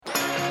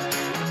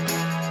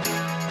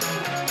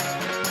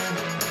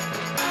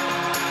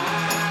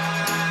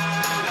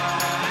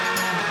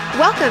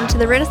Welcome to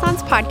the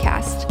Renaissance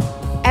Podcast.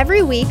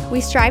 Every week,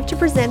 we strive to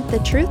present the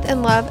truth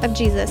and love of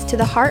Jesus to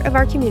the heart of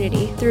our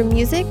community through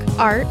music,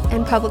 art,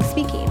 and public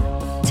speaking.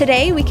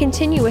 Today, we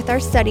continue with our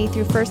study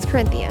through 1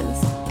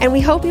 Corinthians, and we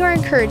hope you are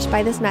encouraged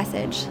by this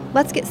message.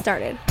 Let's get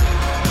started.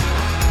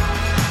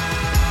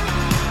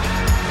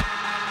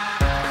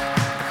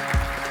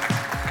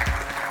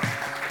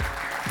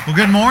 Well,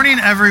 good morning,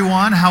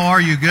 everyone. How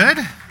are you? Good?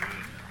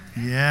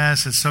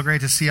 Yes, it's so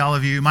great to see all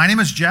of you. My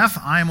name is Jeff.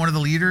 I am one of the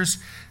leaders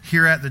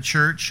here at the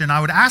church, and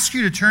I would ask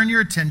you to turn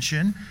your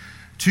attention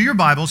to your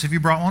Bibles, if you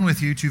brought one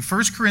with you, to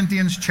 1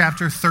 Corinthians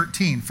chapter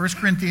 13. 1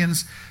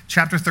 Corinthians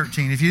chapter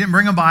 13. If you didn't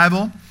bring a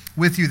Bible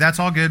with you, that's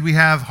all good. We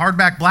have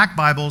hardback black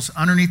Bibles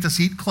underneath the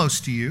seat close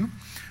to you,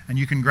 and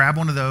you can grab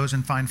one of those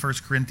and find 1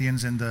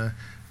 Corinthians in the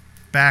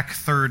back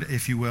third,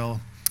 if you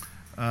will,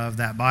 of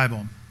that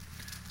Bible.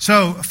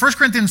 So 1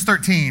 Corinthians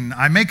 13,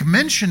 I make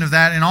mention of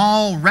that, and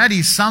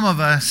already some of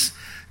us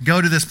go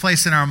to this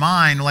place in our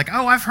mind like,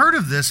 oh, I've heard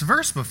of this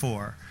verse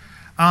before.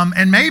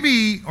 And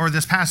maybe, or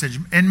this passage,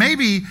 and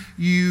maybe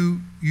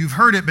you've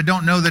heard it but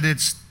don't know that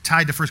it's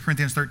tied to 1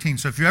 Corinthians 13.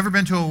 So if you've ever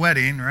been to a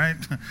wedding, right,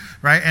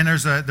 and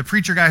there's the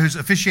preacher guy who's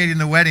officiating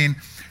the wedding,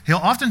 he'll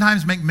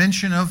oftentimes make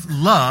mention of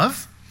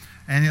love,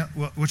 and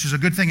which is a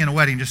good thing in a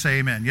wedding. Just say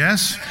amen,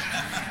 yes?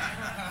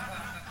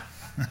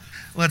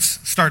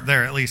 Let's start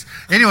there at least.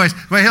 Anyways,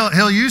 but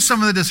he'll use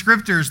some of the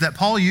descriptors that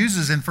Paul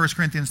uses in 1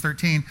 Corinthians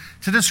 13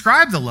 to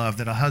describe the love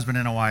that a husband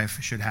and a wife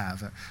should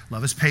have.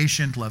 Love is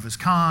patient, love is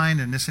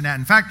kind, and this and that.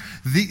 In fact,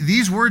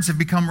 these words have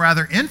become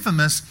rather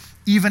infamous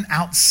even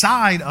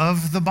outside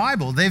of the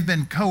Bible. They've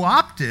been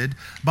co-opted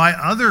by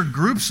other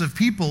groups of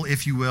people,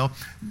 if you will,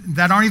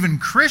 that aren't even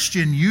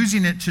Christian,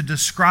 using it to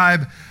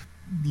describe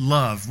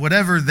love,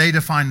 whatever they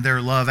define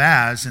their love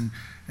as. And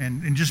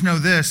just know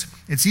this,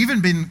 it's even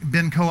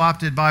been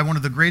co-opted by one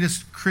of the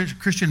greatest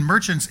Christian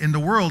merchants in the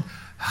world,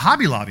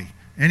 Hobby Lobby.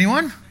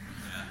 Anyone?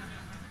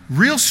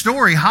 Real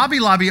story, Hobby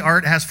Lobby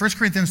art has 1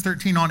 Corinthians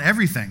 13 on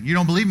everything. You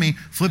don't believe me?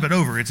 Flip it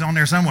over. It's on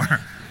there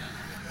somewhere.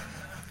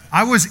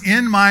 I was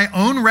in my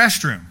own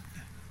restroom,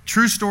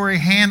 true story,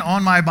 hand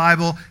on my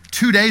Bible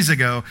 2 days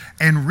ago,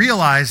 and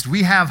realized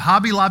we have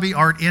Hobby Lobby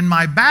art in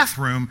my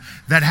bathroom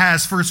that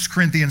has 1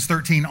 Corinthians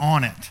 13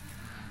 on it.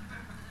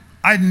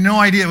 I had no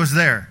idea it was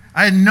there.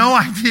 And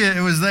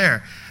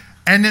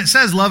it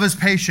says love is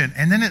patient,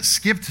 and then it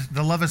skipped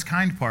the love is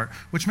kind part,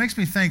 which makes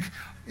me think,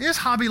 is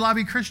Hobby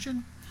Lobby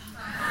Christian?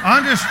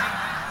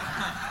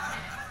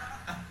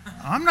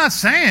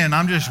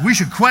 We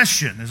should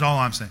question is all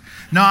I'm saying.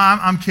 No,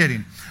 I'm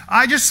kidding.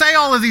 I just say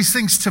all of these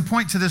things to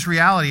point to this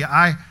reality.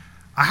 I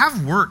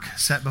have work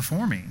set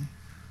before me.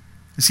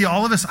 You see,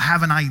 all of us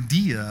have an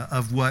idea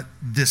of what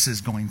this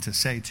is going to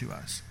say to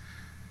us.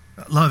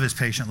 Love is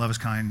patient, love is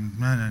kind.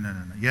 No.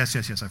 Yes,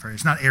 I've heard it.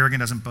 It's not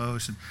arrogant, doesn't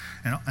boast,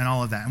 and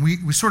all of that. And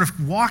we sort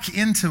of walk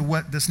into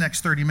what this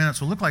next 30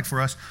 minutes will look like for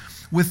us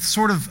with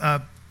sort of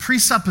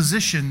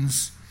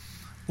presuppositions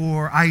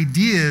or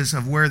ideas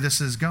of where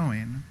this is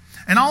going.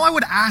 And all I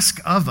would ask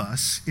of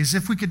us is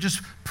if we could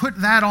just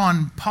put that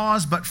on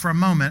pause, but for a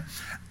moment,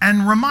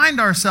 and remind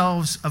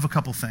ourselves of a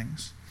couple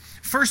things.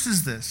 First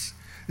is this,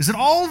 is that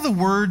all the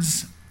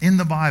words in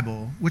the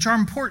Bible, which are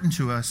important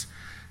to us,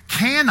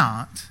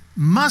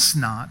 must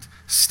not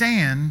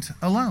stand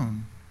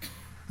alone.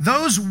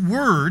 Those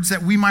words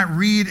that we might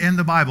read in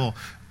the Bible,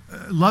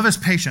 love is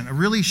patient, a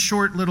really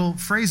short little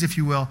phrase, if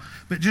you will,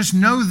 but just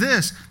know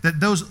this,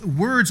 that those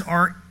words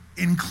are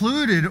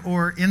included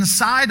or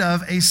inside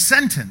of a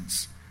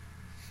sentence.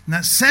 And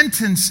that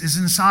sentence is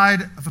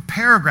inside of a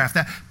paragraph.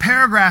 That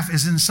paragraph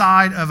is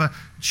inside of a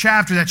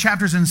chapter. That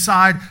chapter is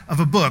inside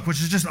of a book,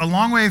 which is just a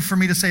long way for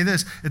me to say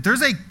this, that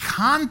there's a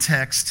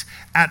context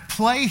at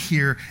play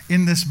here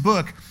in this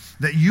book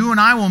that you and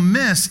I will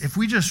miss if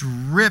we just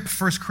rip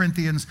 1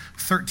 Corinthians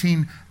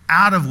 13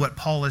 out of what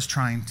Paul is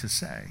trying to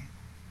say.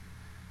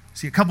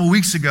 See, a couple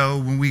weeks ago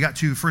when we got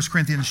to 1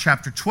 Corinthians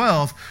chapter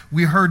 12,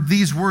 we heard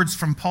these words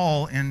from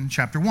Paul in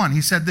chapter 1.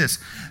 He said this,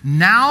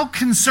 now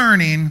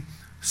concerning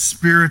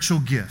spiritual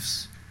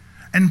gifts.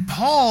 And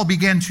Paul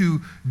began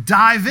to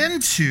dive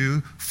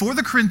into, for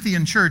the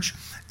Corinthian church,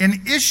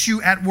 an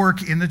issue at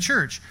work in the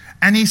church.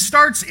 And he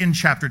starts in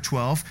chapter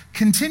 12,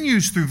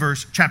 continues through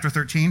chapter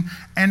 13,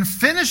 and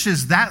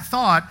finishes that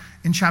thought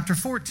in chapter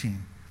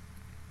 14.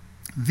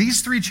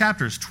 These three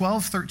chapters,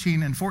 12,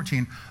 13, and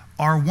 14,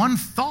 are one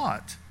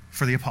thought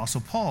for the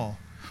Apostle Paul.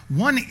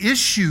 One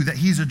issue that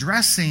he's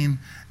addressing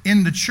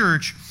in the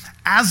church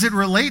as it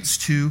relates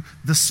to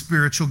the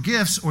spiritual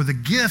gifts, or the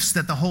gifts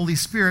that the Holy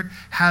Spirit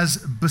has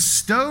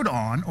bestowed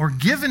on or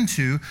given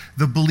to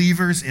the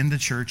believers in the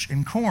church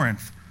in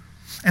Corinth.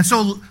 And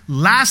so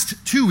last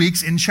 2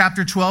 weeks in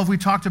chapter 12, we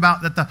talked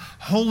about that the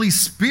Holy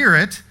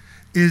Spirit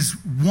is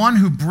one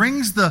who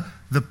brings the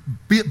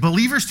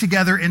believers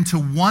together into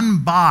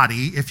one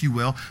body, if you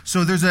will.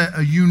 So there's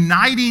a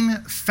uniting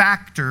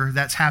factor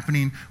that's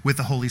happening with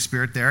the Holy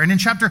Spirit there. And in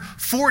chapter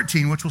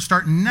 14, which will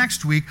start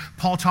next week,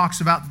 Paul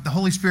talks about that the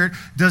Holy Spirit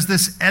does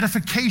this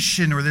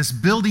edification or this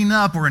building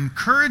up or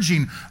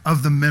encouraging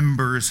of the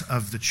members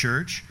of the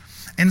church.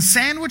 And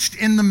sandwiched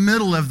in the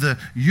middle of the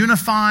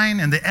unifying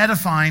and the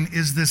edifying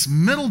is this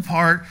middle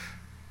part,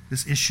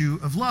 this issue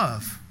of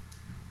love.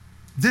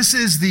 This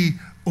is the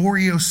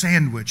Oreo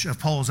sandwich of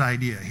Paul's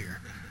idea here.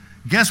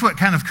 Guess what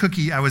kind of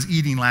cookie I was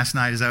eating last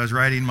night as I was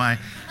writing my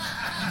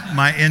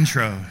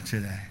intro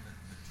today?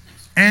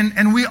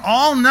 And we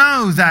all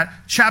know that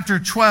chapter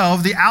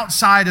 12, the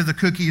outside of the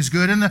cookie is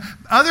good and the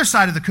other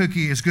side of the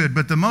cookie is good,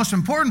 but the most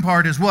important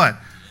part is what?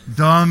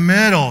 The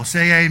middle.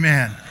 Say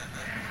amen.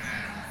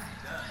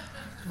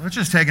 Let's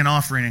just take an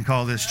offering and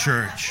call this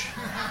church.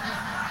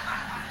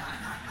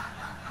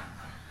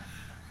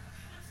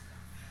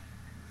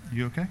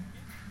 You okay?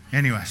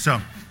 Anyway,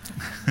 so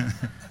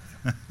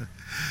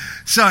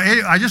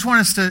I just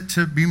want us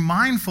to be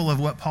mindful of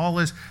what Paul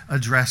is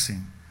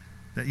addressing.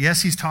 That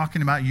yes, he's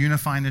talking about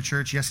unifying the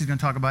church. Yes, he's going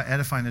to talk about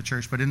edifying the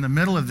church. But in the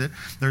middle of it,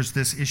 there's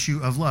this issue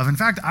of love. In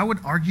fact, I would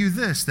argue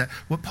this, that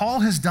what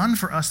Paul has done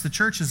for us, the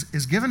church,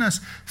 is given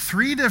us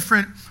three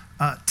different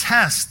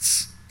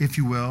tests, if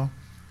you will,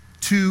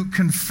 to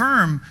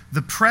confirm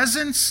the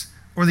presence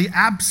or the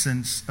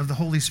absence of the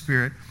Holy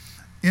Spirit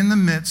in the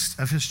midst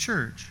of his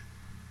church.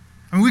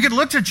 I mean, we could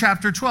look to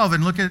chapter 12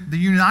 and look at the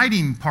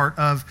uniting part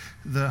of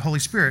the Holy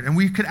Spirit. And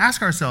we could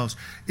ask ourselves,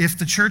 if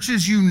the church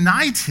is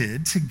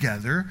united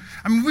together,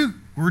 I mean,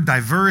 we're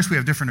diverse, we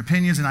have different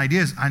opinions and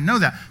ideas, I know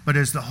that. But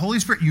as the Holy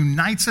Spirit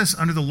unites us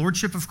under the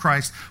lordship of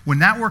Christ, when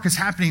that work is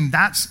happening,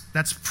 that's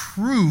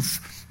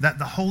proof that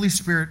the Holy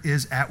Spirit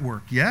is at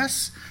work.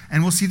 Yes?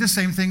 And we'll see the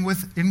same thing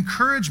with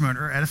encouragement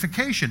or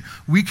edification.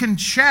 We can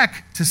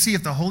check to see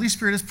if the Holy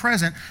Spirit is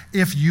present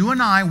if you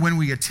and I, when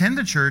we attend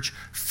the church,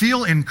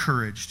 feel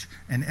encouraged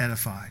and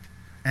edified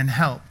and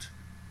helped.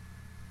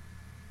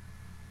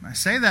 I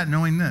say that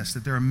knowing this,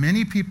 that there are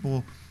many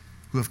people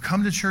who have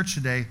come to church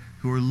today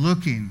who are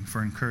looking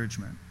for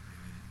encouragement,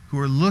 who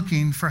are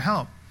looking for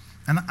help.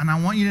 And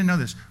I want you to know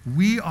this.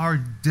 We are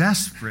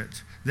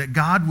desperate that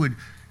God would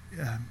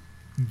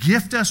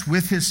gift us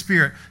with his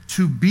Spirit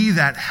to be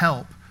that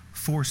help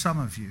for some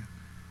of you.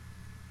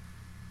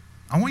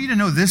 I want you to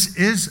know this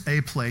is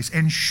a place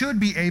and should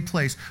be a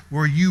place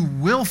where you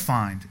will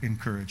find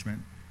encouragement,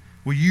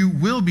 where you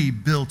will be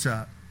built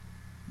up.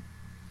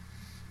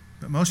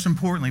 But most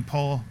importantly,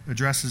 Paul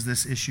addresses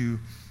this issue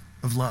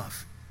of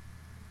love.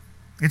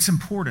 It's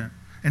important.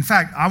 In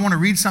fact, I want to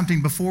read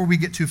something before we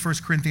get to 1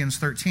 Corinthians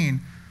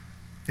 13.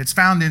 It's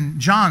found in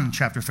John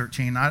chapter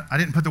 13. I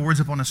didn't put the words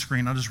up on the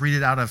screen. I'll just read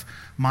it out of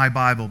my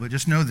Bible. But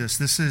just know this.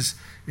 This is,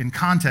 in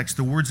context,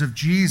 the words of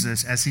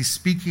Jesus as he's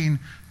speaking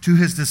to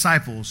his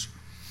disciples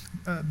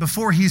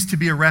before he's to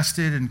be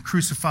arrested and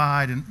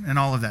crucified and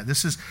all of that.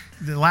 This is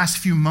the last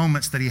few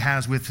moments that he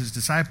has with his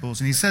disciples.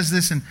 And he says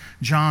this in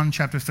John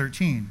chapter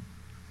 13.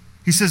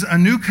 He says, "A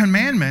new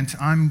commandment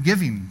I'm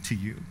giving to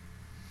you,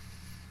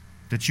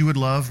 that you would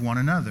love one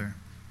another."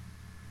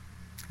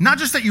 Not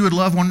just that you would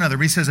love one another,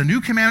 but he says, "A new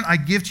commandment I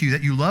give to you,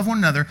 that you love one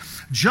another,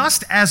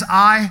 just as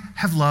I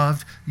have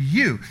loved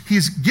you."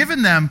 He's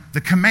given them the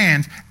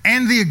command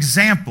and the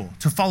example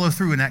to follow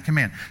through in that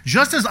command.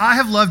 Just as I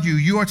have loved you,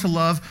 you are to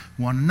love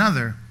one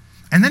another.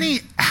 And then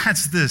he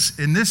adds this,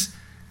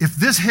 if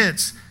this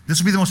hits, this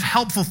will be the most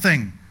helpful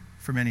thing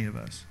for many of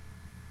us.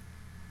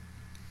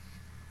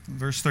 In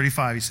verse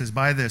 35, he says,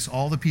 "By this,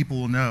 all the people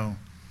will know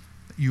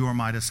that you are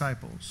my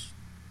disciples."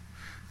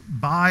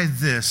 By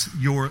this,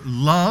 your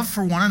love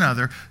for one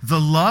another,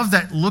 the love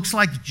that looks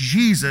like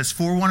Jesus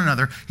for one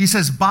another, he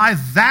says, by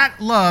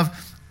that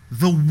love,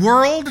 the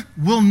world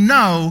will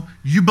know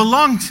you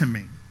belong to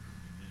me.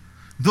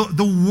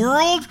 The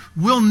world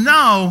will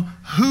know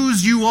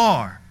whose you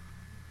are,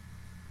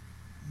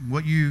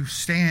 what you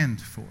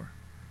stand for.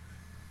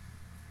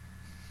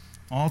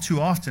 All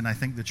too often, I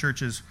think the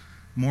church is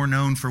more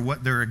known for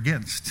what they're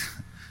against,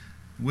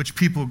 which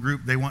people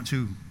group they want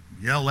to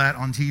yell at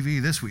on TV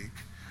this week,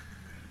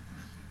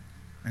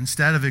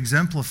 instead of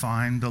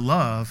exemplifying the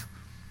love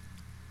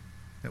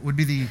that would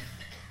be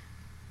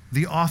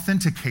the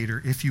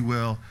authenticator, if you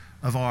will,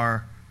 of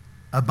our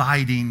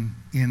abiding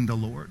in the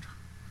Lord.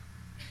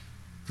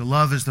 The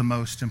love is the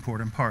most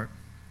important part.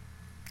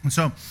 And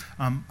so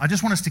I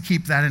just want us to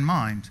keep that in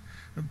mind.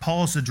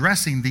 Paul's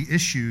addressing the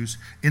issues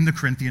in the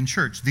Corinthian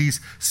church.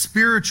 These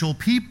spiritual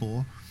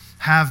people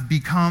have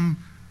become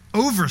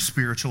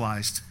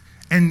over-spiritualized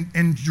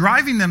and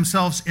driving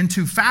themselves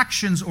into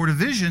factions or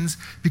divisions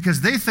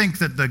because they think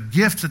that the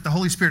gift that the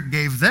Holy Spirit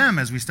gave them,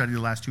 as we studied the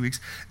last 2 weeks,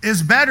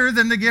 is better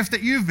than the gift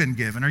that you've been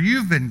given or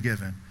you've been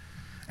given.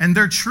 And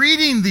they're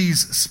treating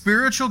these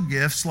spiritual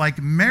gifts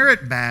like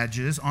merit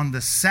badges on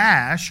the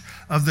sash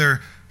of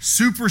their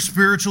super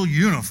spiritual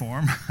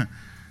uniform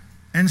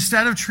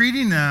instead of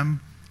treating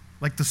them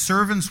like the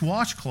servants'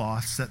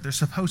 washcloths that they're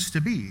supposed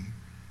to be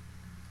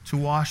to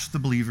wash the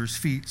believers'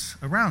 feet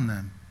around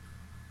them.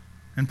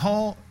 And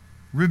Paul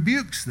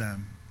rebukes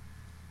them.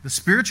 The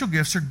spiritual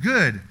gifts are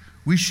good.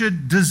 We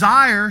should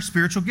desire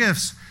spiritual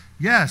gifts.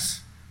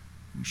 Yes,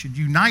 we should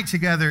unite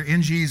together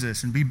in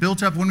Jesus and be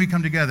built up when we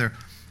come together.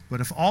 But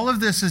if all of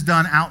this is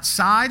done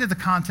outside of the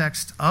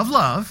context of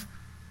love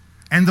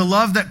and the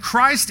love that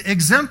Christ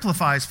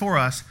exemplifies for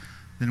us,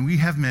 then we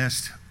have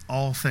missed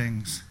all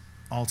things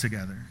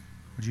altogether.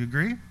 Would you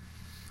agree?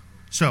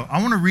 So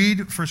I want to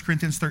read 1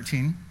 Corinthians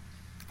 13.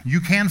 You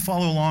can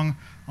follow along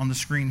on the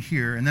screen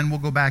here, and then we'll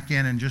go back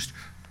in and just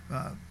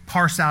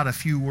parse out a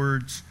few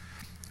words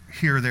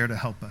here or there to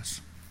help us.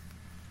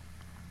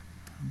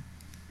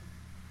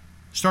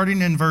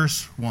 Starting in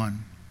verse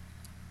 1.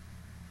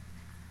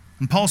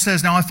 And Paul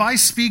says, "Now if I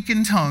speak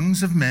in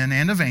tongues of men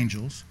and of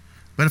angels,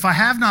 but if I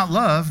have not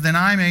love, then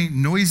I am a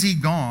noisy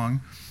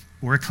gong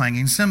or a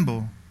clanging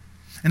cymbal.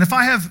 And if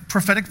I have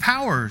prophetic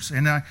powers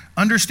and I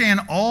understand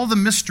all the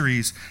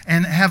mysteries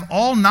and have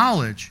all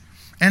knowledge,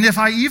 and if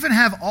I even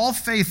have all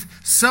faith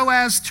so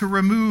as to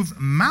remove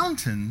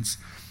mountains,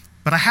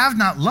 but I have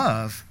not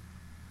love,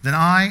 then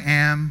I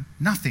am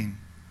nothing.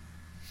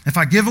 If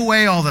I give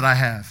away all that I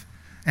have,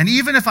 and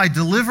even if I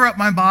deliver up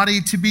my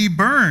body to be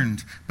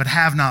burned, but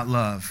have not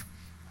love,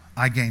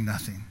 I gain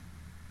nothing."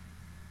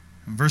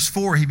 In verse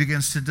 4, he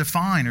begins to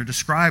define or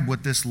describe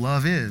what this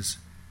love is.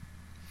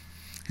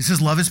 He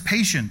says, "Love is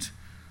patient.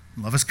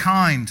 Love is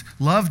kind.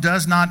 Love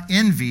does not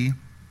envy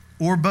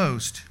or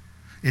boast.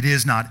 It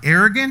is not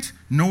arrogant,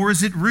 nor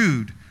is it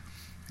rude.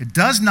 It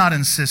does not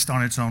insist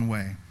on its own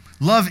way.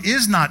 Love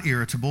is not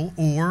irritable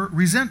or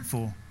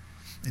resentful.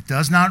 It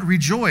does not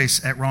rejoice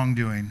at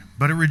wrongdoing,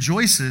 but it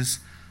rejoices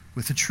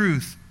with the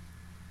truth.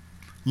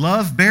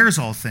 Love bears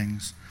all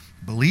things,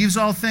 believes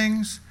all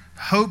things,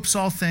 hopes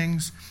all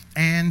things,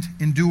 and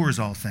endures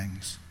all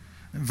things."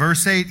 In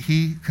verse 8,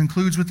 he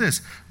concludes with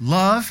this.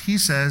 Love, he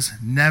says,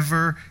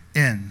 never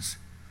ends.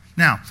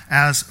 Now,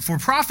 as for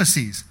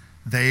prophecies,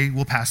 they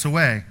will pass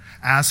away.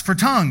 As for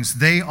tongues,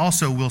 they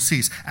also will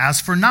cease. As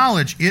for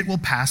knowledge, it will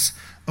pass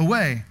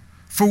away.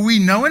 For we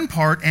know in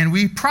part and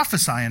we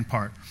prophesy in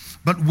part.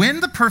 But when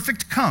the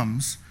perfect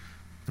comes,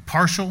 the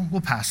partial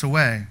will pass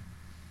away.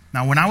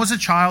 Now, when I was a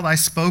child, I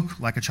spoke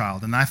like a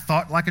child, and I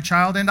thought like a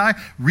child, and I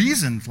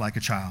reasoned like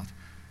a child.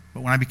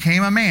 But when I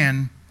became a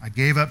man, I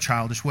gave up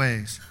childish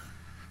ways.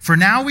 For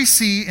now we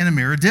see in a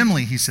mirror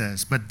dimly, he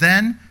says, but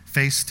then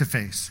face to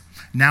face.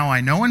 Now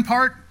I know in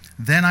part,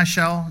 then I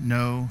shall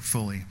know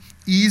fully,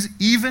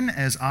 even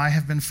as I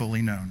have been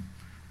fully known.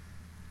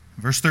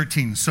 Verse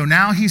 13, so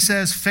now he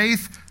says,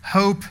 faith,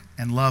 hope,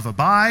 and love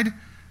abide,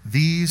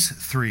 these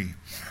three.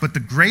 But the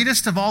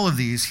greatest of all of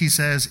these, he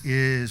says,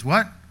 is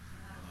what?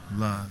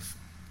 Love.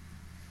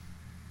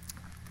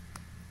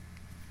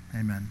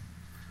 Amen.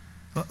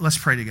 Let's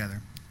pray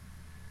together.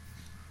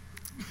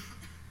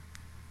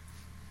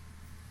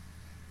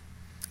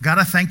 God,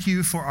 I thank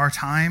you for our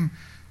time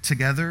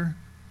together.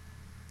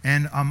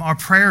 And our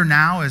prayer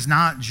now is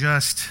not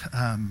just,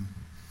 I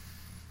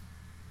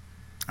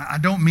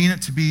don't mean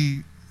it to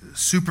be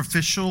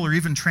superficial or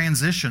even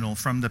transitional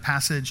from the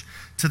passage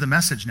to the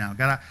message now.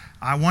 God,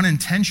 I want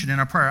intention in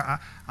our prayer.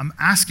 I'm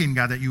asking,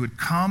 God, that you would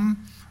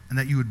come and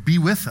that you would be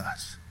with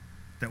us,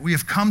 that we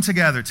have come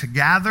together to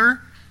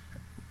gather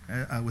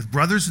with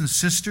brothers and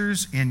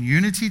sisters in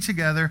unity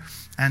together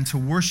and to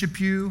worship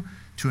you,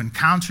 to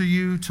encounter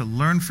you, to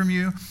learn from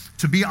you.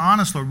 To be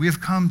honest, Lord, we have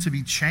come to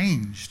be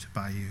changed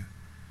by you.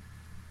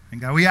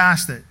 And God, we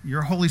ask that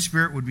your Holy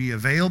Spirit would be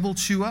available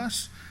to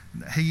us.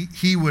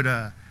 He would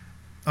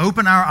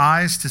open our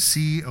eyes to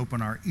see,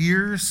 open our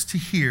ears to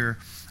hear,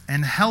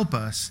 and help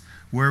us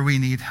where we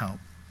need help.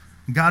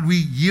 God, we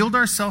yield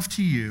ourselves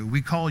to you.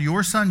 We call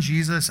your Son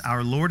Jesus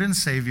our Lord and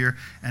Savior,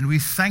 and we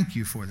thank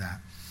you for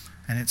that.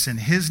 And it's in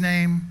his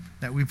name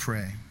that we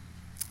pray.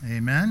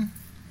 Amen.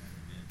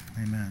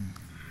 Amen.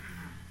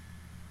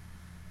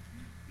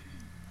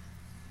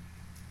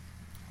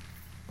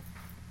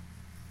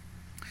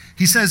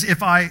 He says,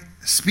 if I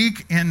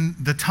speak in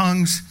the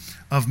tongues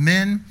of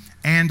men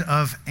and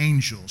of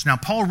angels. Now,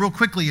 Paul real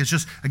quickly is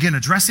just, again,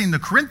 addressing the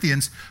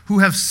Corinthians who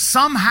have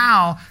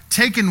somehow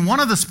taken one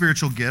of the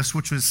spiritual gifts,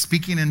 which was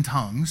speaking in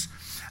tongues,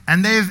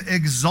 and they've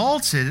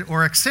exalted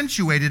or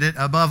accentuated it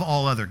above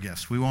all other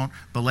gifts. We won't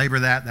belabor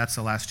that. That's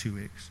the last 2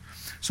 weeks.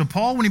 So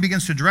Paul, when he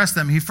begins to address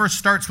them, he first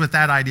starts with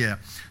that idea.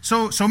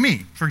 So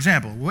me, for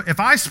example, if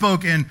I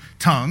spoke in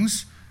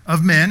tongues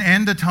of men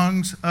and the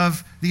tongues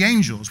of the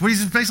angels, what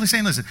he's basically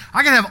saying, listen,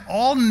 I can have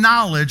all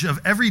knowledge of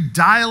every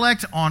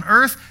dialect on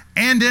earth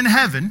and in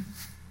heaven.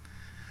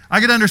 I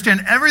could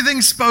understand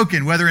everything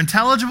spoken, whether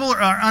intelligible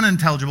or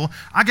unintelligible.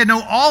 I could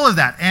know all of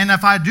that. And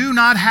if I do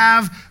not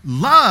have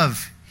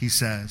love, he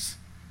says,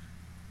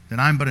 then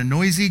I'm but a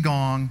noisy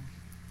gong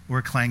or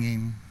a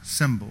clanging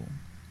cymbal.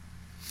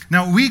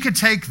 Now, we could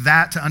take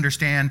that to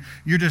understand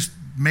you're just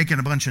making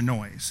a bunch of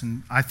noise.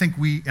 And I think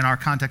we, in our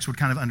context, would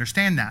kind of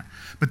understand that.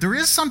 But there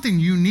is something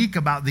unique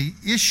about the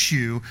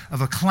issue of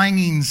a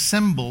clanging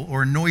cymbal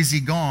or a noisy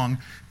gong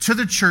to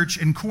the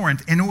church in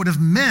Corinth, and it would have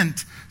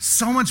meant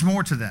so much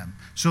more to them.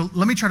 So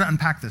let me try to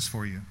unpack this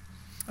for you.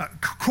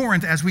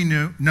 Corinth, as we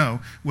know,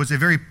 was a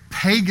very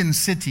pagan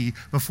city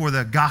before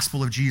the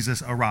gospel of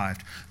Jesus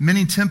arrived.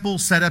 Many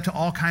temples set up to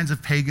all kinds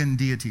of pagan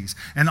deities.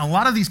 And a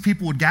lot of these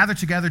people would gather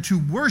together to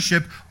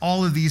worship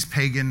all of these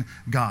pagan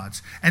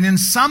gods. And in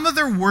some of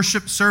their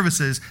worship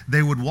services,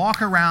 they would walk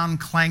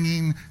around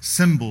clanging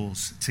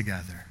cymbals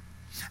together,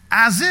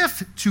 as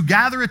if to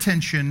gather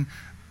attention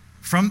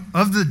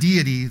of the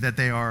deity that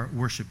they are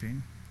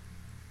worshiping.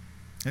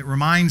 It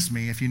reminds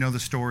me, if you know the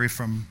story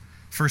from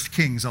 1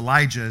 Kings,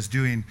 Elijah is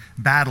doing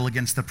battle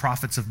against the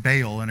prophets of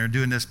Baal, and they're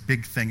doing this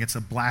big thing. It's a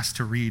blast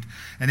to read.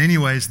 And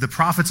anyways, the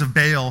prophets of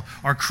Baal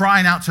are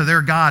crying out to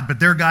their God, but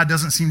their God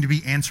doesn't seem to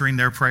be answering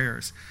their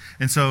prayers.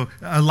 And so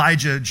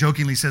Elijah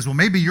jokingly says, well,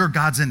 maybe your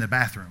God's in the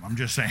bathroom. I'm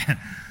just saying.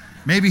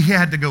 Maybe he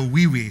had to go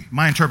wee-wee,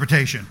 my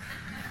interpretation.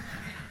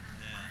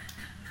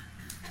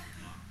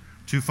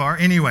 Too far?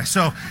 Anyway,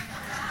 so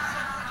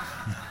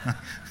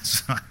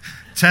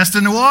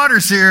testing the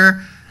waters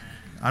here.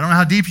 I don't know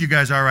how deep you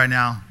guys are right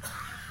now.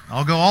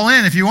 I'll go all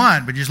in if you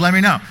want, but just let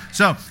me know.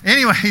 So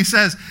anyway, he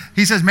says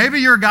maybe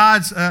your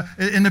God's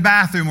in the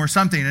bathroom or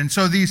something. And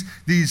so these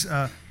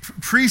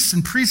priests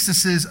and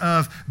priestesses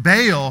of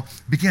Baal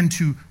begin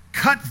to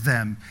cut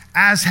them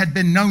as had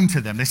been known to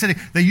them. They said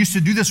they used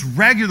to do this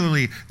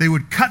regularly. They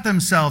would cut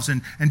themselves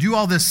and do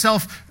all this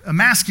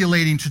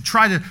self-emasculating to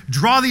try to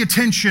draw the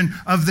attention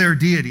of their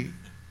deity.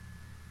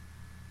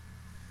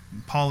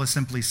 And Paul is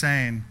simply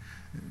saying,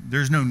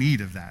 there's no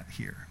need of that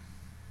here.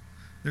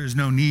 There's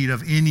no need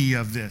of any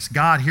of this.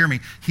 God, hear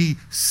me, he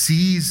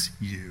sees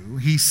you.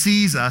 He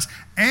sees us.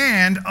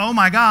 And, oh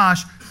my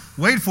gosh,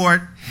 wait for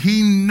it,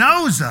 he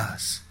knows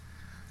us.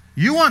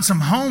 You want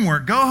some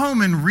homework, go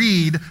home and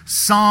read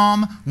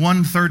Psalm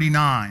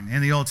 139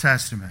 in the Old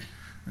Testament.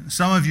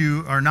 Some of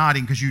you are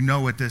nodding because you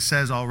know what this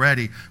says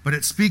already, but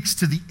it speaks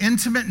to the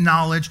intimate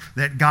knowledge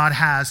that God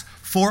has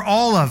for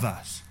all of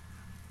us.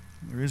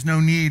 There is no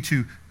need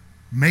to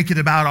make it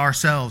about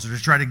ourselves or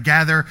to try to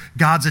gather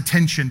God's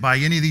attention by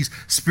any of these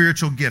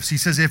spiritual gifts. He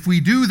says if we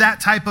do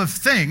that type of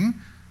thing,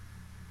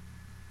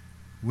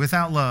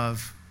 without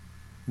love,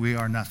 we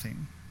are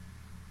nothing.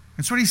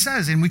 That's what he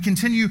says, and we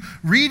continue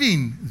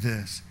reading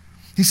this.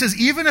 He says,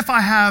 even if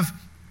I have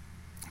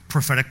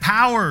prophetic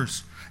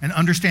powers and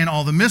understand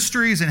all the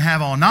mysteries and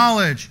have all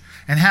knowledge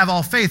and have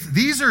all faith,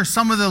 these are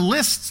some of the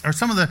lists or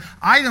some of the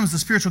items, the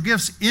spiritual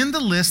gifts in the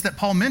list that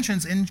Paul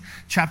mentions in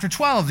chapter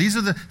 12. These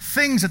are the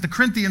things that the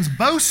Corinthians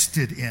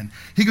boasted in.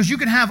 He goes, you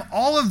can have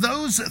all of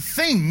those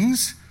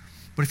things,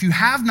 but if you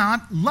have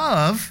not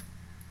love,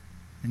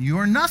 then you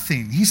are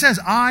nothing. He says,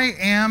 I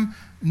am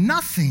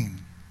nothing.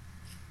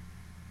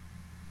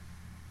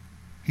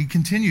 He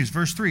continues,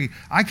 verse 3,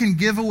 I can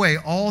give away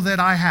all that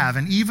I have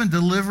and even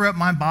deliver up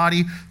my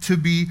body to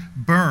be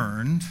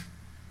burned.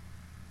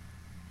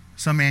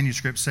 Some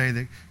manuscripts say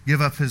that give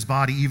up his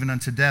body even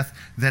unto death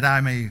that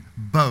I may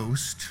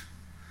boast.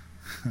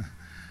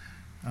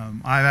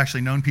 I've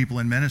actually known people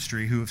in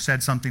ministry who have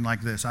said something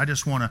like this. I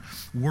just want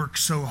to work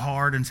so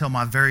hard until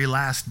my very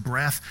last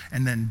breath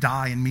and then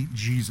die and meet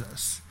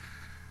Jesus.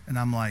 And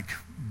I'm like,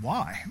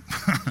 why?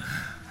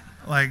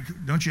 Like,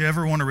 don't you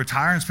ever want to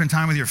retire and spend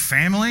time with your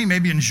family?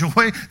 Maybe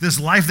enjoy this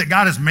life that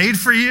God has made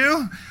for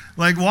you?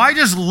 Like, why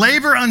just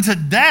labor unto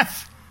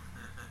death?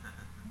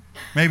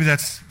 Maybe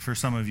that's for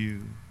some of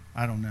you.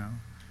 I don't know.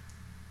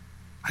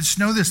 I just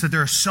know this, that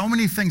there are so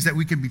many things that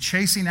we could be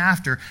chasing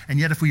after, and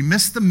yet if we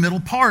miss the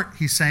middle part,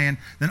 he's saying,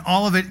 then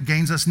all of it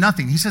gains us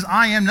nothing. He says,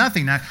 I am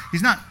nothing. Now,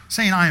 he's not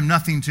saying I am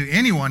nothing to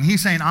anyone.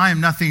 He's saying I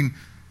am nothing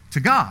to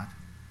God.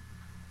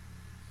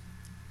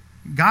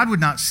 God would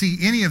not see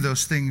any of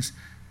those things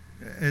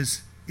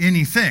as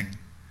anything.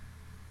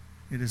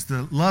 It is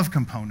the love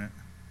component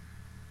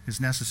is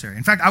necessary.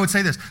 In fact, I would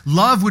say this,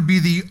 love would be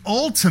the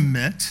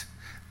ultimate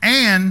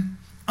and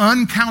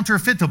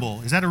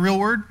uncounterfeitable. Is that a real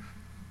word?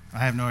 I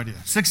have no idea.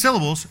 6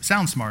 syllables,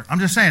 sounds smart. I'm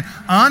just saying,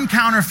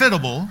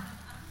 uncounterfeitable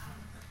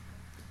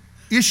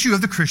issue of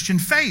the Christian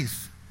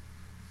faith.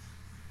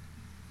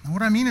 Now,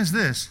 what I mean is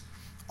this,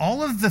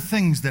 all of the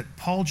things that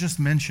Paul just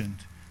mentioned,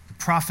 the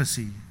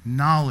prophecy,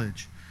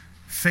 knowledge,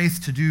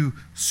 faith to do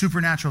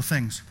supernatural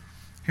things,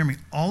 hear me,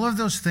 all of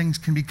those things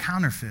can be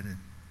counterfeited.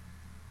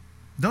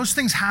 Those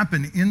things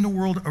happen in the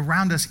world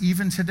around us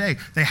even today.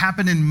 They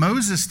happened in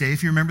Moses' day.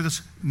 If you remember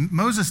this,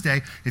 Moses'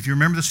 day, if you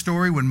remember the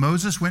story when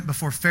Moses went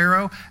before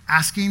Pharaoh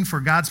asking for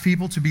God's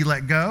people to be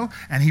let go,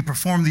 and he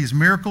performed these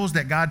miracles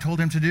that God told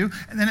him to do.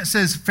 And then it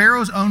says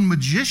Pharaoh's own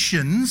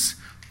magicians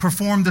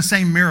performed the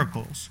same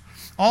miracles.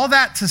 All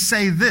that to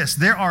say this,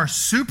 there are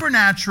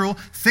supernatural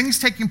things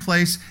taking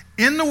place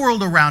in the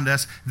world around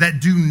us that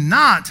do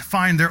not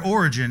find their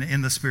origin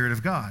in the Spirit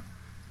of God.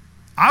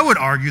 I would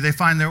argue they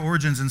find their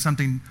origins in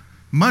something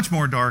much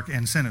more dark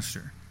and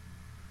sinister.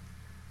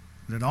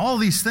 That all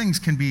these things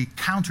can be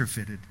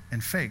counterfeited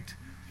and faked,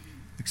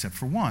 except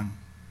for one.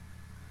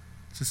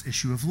 It's this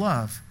issue of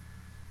love.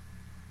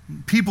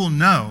 People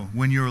know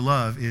when your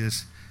love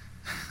is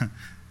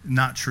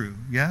not true,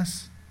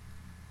 yes?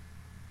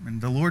 And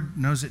the Lord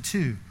knows it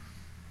too.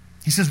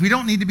 He says we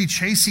don't need to be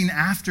chasing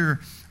after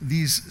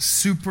these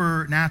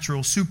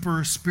supernatural,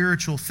 super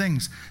spiritual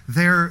things.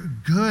 They're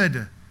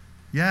good.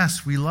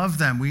 Yes, we love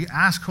them. We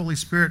ask Holy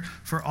Spirit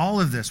for all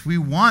of this. We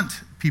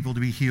want people to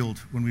be healed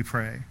when we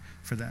pray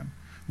for them.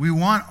 We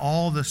want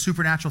all the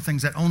supernatural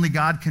things that only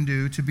God can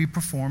do to be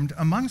performed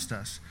amongst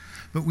us.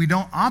 But we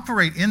don't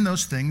operate in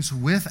those things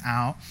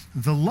without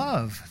the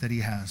love that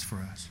he has for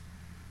us.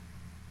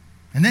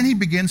 And then he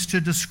begins to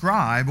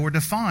describe or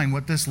define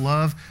what this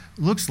love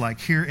looks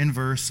like here in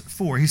verse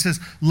 4. He says,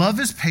 love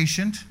is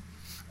patient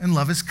and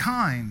love is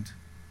kind.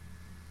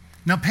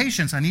 Now,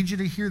 patience, I need you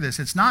to hear this.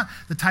 It's not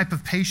the type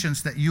of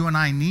patience that you and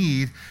I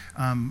need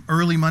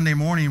early Monday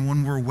morning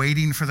when we're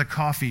waiting for the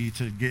coffee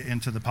to get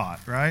into the pot,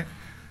 right?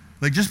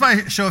 Like, just by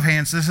show of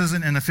hands, this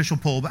isn't an official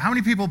poll, but how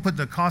many people put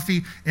the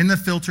coffee in the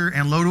filter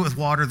and load it with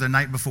water the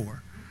night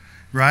before,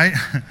 right?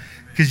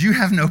 Because you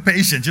have no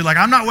patience. You're like,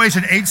 I'm not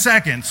wasting 8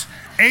 seconds.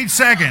 8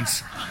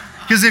 seconds.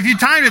 Because if you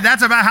timed it,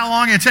 that's about how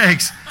long it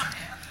takes.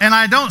 And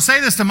I don't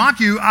say this to mock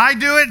you. I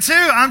do it too.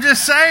 I'm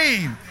just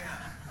saying.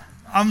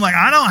 I'm like,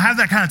 I don't have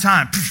that kind of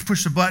time.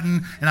 Push the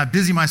button, and I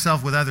busy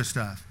myself with other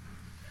stuff.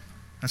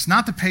 That's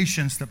not the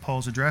patience that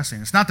Paul's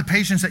addressing. It's not the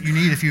patience that you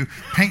need if you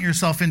paint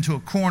yourself into a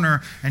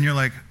corner and you're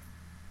like,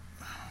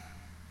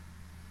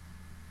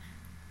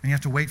 and you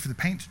have to wait for the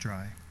paint to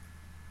dry.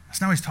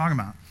 That's not what he's talking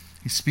about.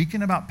 He's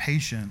speaking about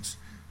patience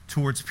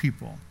towards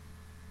people.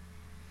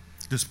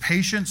 There's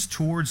patience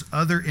towards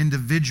other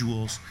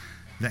individuals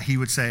that he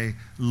would say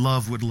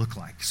love would look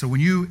like. So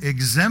when you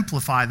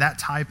exemplify that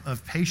type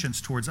of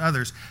patience towards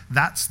others,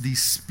 that's the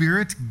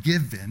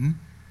Spirit-given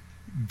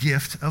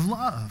gift of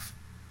love.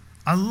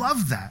 I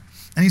love that.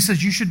 And he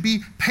says you should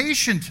be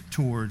patient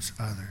towards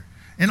others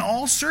in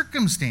all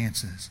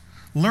circumstances,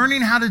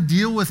 learning how to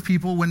deal with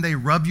people when they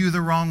rub you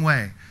the wrong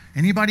way.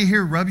 Anybody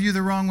here rub you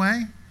the wrong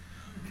way?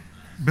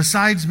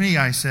 Besides me,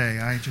 I say.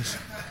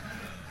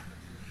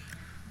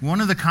 One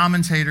of the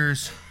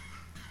commentators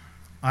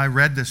I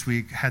read this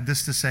week had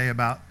this to say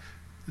about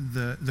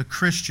the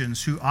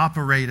Christians who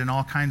operate in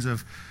all kinds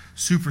of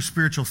super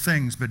spiritual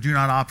things but do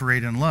not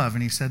operate in love.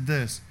 And he said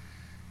this.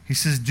 He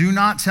says, do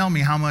not tell me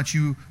how much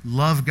you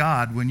love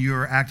God when you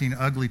are acting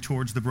ugly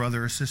towards the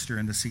brother or sister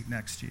in the seat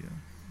next to you.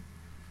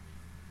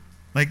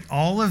 Like,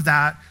 all of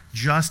that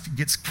just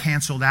gets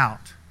canceled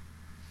out.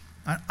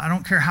 I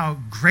don't care how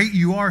great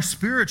you are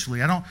spiritually.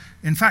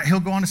 In fact,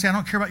 he'll go on to say, I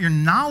don't care about your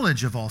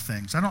knowledge of all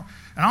things. And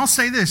I'll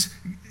say this,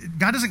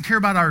 God doesn't care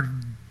about our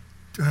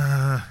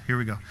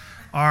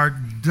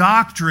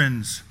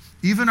doctrines,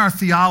 even our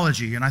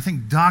theology. And I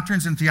think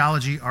doctrines and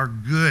theology are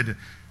good.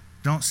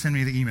 Don't send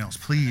me the emails,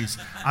 please.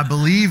 I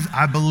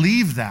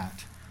believe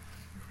that.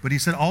 But he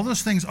said all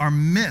those things are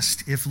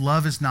missed if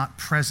love is not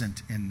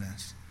present in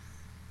this.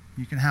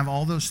 You can have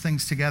all those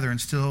things together and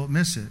still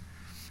miss it.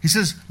 He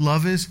says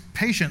love is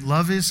patient,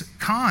 love is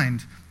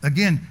kind.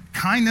 Again,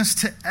 kindness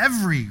to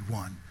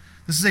everyone.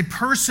 This is a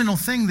personal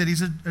thing that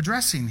he's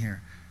addressing here.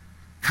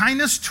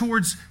 Kindness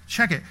towards,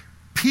 check it,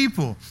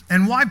 people.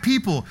 And why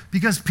people?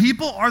 Because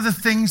people are the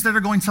things that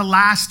are going to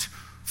last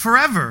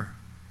forever.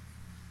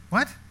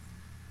 What?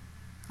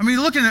 I mean,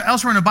 looking at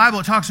elsewhere in the Bible,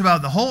 it talks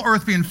about the whole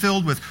earth being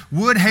filled with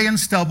wood, hay, and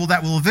stubble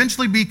that will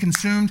eventually be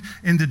consumed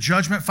in the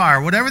judgment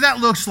fire. Whatever that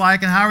looks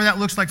like and however that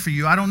looks like for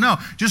you, I don't know.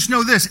 Just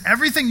know this,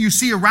 everything you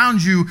see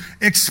around you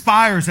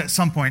expires at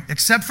some point,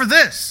 except for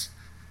this.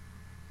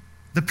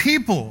 The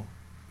people,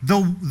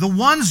 the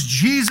ones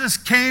Jesus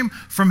came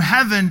from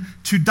heaven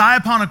to die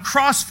upon a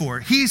cross for.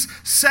 He's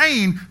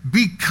saying,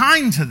 be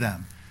kind to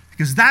them,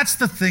 because that's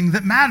the thing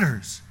that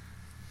matters.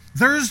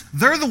 They're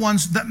the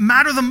ones that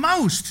matter the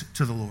most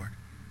to the Lord.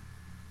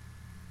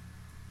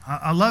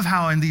 I love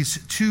how in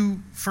these two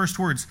first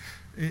words,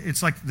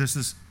 it's like there's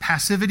this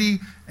passivity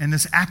and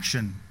this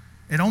action.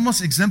 It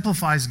almost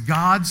exemplifies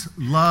God's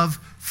love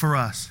for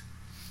us.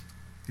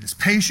 It is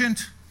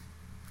patient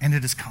and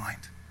it is kind.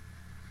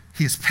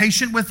 He is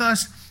patient with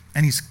us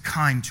and he's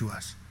kind to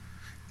us,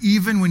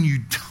 even when you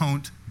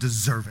don't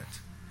deserve it.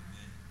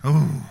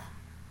 Oh,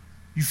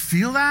 you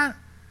feel that?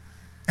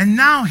 And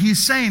now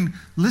he's saying,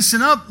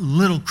 listen up,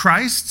 little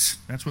Christs.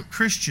 That's what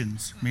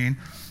Christians mean.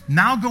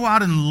 Now go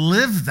out and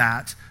live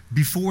that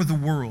before the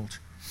world.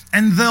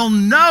 And they'll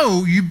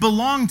know you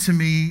belong to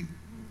me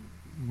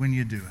when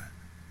you do it.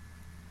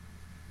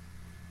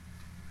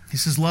 He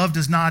says, love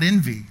does not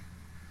envy.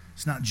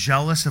 It's not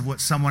jealous of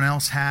what someone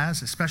else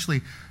has,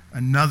 especially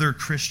another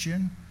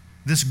Christian.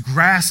 This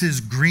grass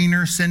is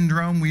greener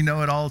syndrome, we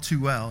know it all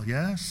too well,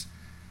 yes?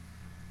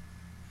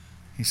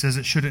 He says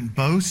it shouldn't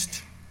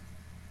boast.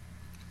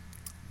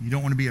 You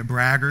don't want to be a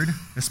braggart,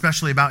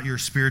 especially about your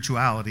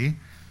spirituality.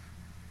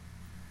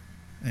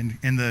 And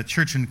in the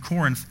church in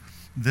Corinth,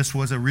 this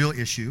was a real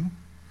issue.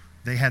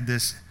 They had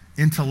this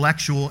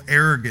intellectual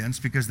arrogance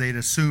because they'd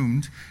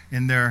assumed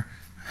in their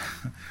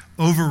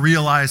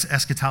over-realized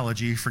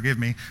eschatology, forgive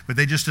me, but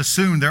they just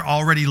assumed they're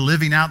already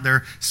living out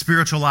their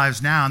spiritual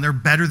lives now and they're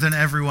better than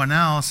everyone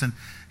else. And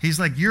he's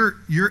like, your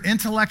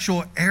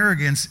intellectual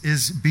arrogance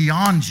is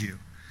beyond you.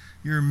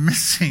 You're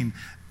missing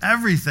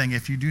everything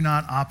if you do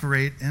not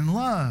operate in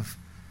love.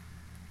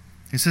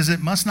 He says it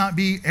must not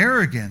be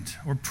arrogant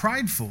or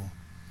prideful.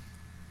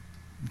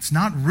 It's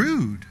not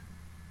rude.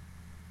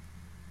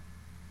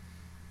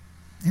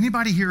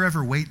 Anybody here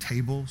ever wait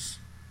tables?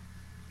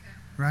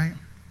 Right?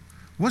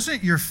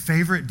 Wasn't your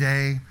favorite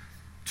day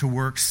to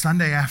work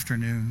Sunday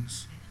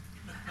afternoons?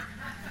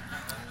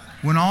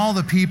 When all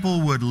the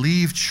people would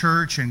leave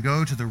church and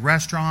go to the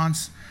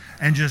restaurants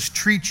and just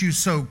treat you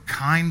so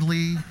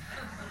kindly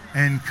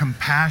and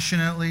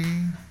compassionately.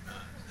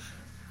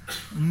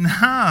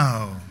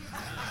 No.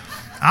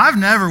 I've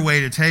never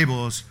waited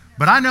tables,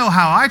 but I know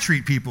how I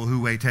treat people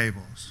who wait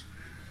tables.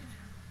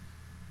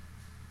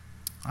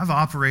 I've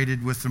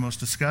operated with the most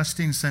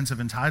disgusting sense of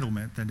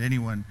entitlement that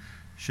anyone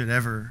should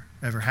ever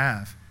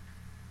have.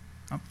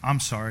 I'm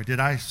sorry, did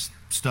I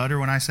stutter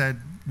when I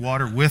said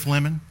water with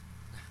lemon?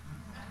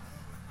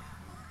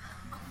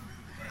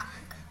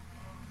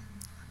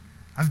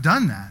 I've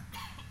done that.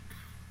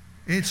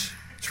 It's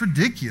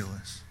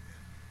ridiculous.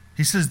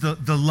 He says the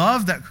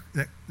love that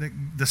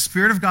the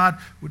Spirit of God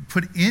would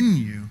put in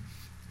you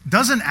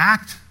doesn't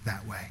act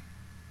that way.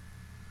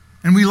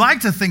 And we like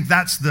to think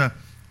that's the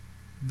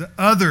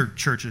other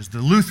churches, the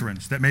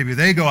Lutherans, that maybe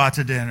they go out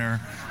to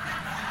dinner.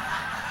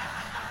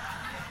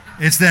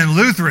 It's then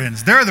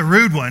Lutherans. They're the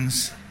rude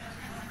ones.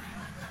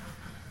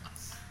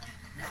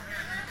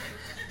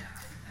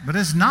 But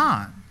it's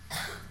not.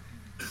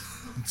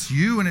 It's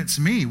you and it's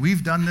me.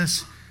 We've done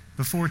this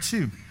before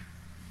too.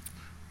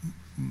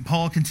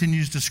 Paul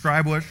continues to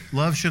describe what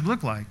love should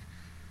look like.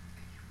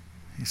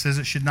 He says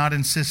it should not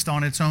insist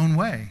on its own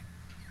way.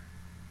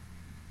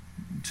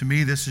 To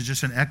me, this is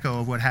just an echo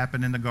of what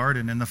happened in the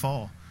garden in the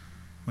fall,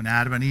 when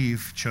Adam and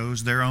Eve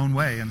chose their own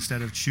way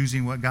instead of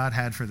choosing what God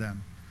had for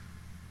them.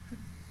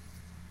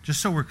 Just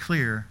so we're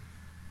clear,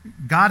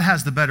 God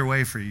has the better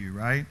way for you,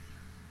 right?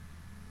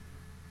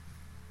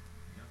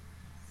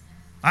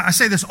 I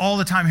say this all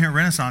the time here at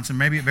Renaissance, and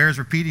maybe it bears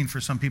repeating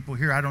for some people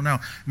here. I don't know.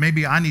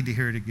 Maybe I need to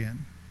hear it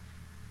again.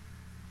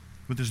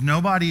 But there's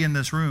nobody in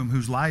this room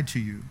who's lied to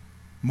you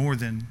more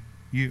than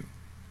you.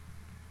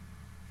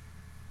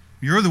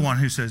 You're the one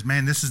who says,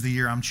 man, this is the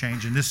year I'm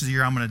changing. This is the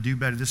year I'm going to do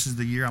better. This is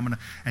the year I'm going to...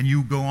 And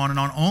you go on,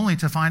 only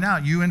to find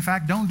out you, in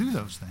fact, don't do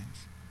those things.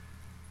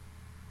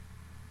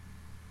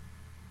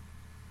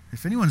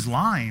 If anyone's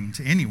lying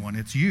to anyone,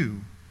 it's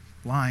you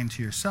lying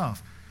to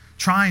yourself,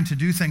 trying to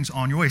do things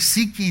on your way,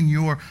 seeking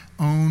your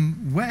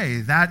own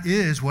way. That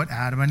is what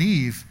Adam and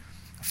Eve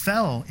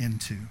fell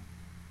into.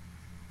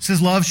 It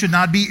says love should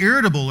not be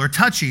irritable or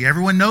touchy.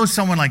 Everyone knows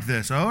someone like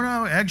this. Oh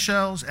no,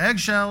 eggshells,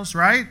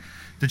 right?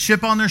 The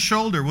chip on their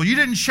shoulder. Well, you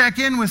didn't check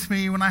in with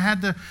me when I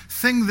had the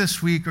thing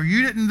this week, or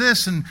you didn't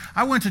this, and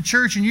I went to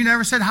church and you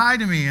never said hi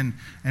to me. And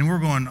we're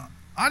going,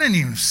 I didn't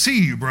even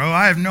see you, bro.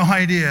 I have no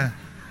idea.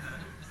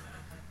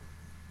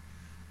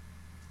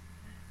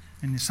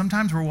 And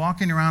sometimes we're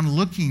walking around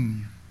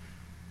looking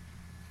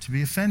to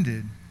be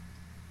offended.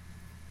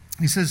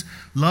 He says,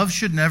 love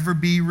should never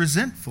be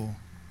resentful.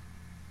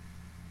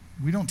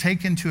 We don't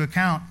take into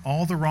account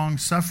all the wrong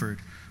suffered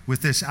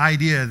with this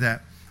idea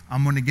that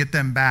I'm going to get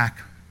them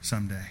back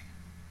someday.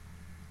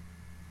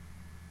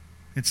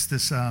 It's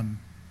this,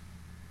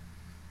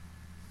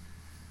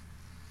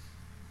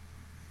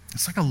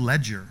 it's like a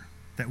ledger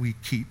that we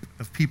keep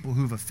of people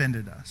who've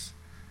offended us.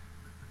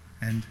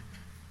 And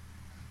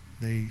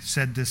they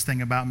said this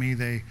thing about me.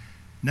 They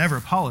never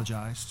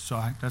apologized,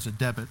 so that's a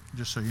debit,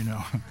 just so you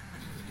know.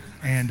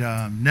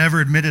 And never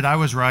admitted I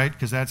was right,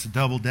 because that's a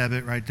double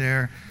debit right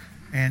there.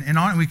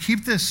 And we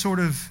keep this sort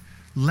of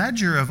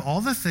ledger of all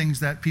the things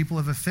that people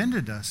have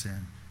offended us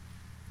in.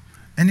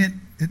 And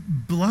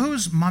it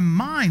blows my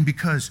mind,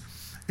 because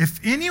if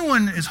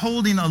anyone is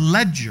holding a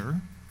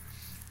ledger,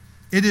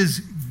 it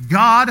is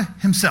God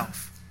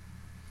himself.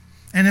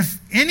 And if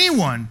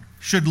anyone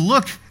should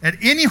look at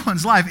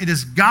anyone's life, it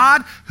is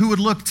God who would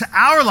look to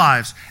our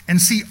lives and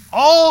see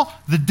all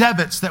the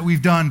debits that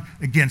we've done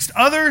against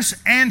others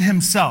and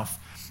himself.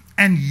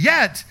 And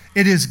yet,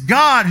 it is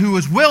God who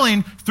is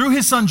willing, through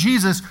his son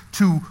Jesus,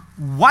 to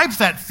wipe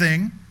that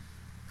thing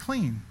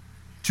clean,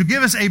 to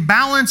give us a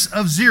balance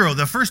of zero.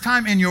 The first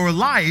time in your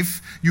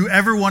life you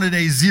ever wanted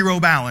a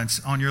zero balance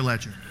on your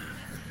ledger.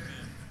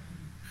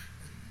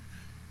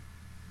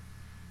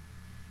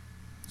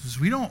 Because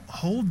we don't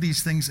hold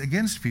these things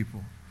against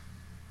people.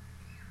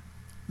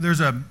 There's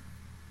a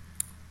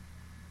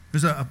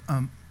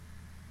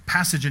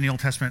passage in the Old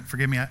Testament,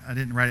 forgive me, I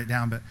didn't write it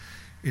down, but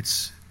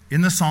it's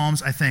in the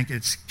Psalms, I think.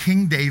 It's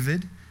King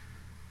David,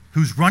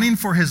 who's running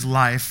for his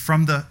life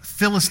from the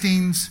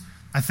Philistines,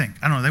 I think.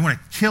 I don't know, they want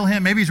to kill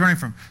him. Maybe he's running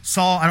from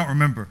Saul, I don't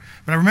remember.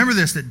 But I remember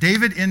this, that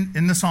David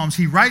in the Psalms,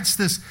 he writes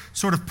this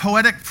sort of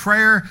poetic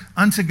prayer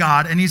unto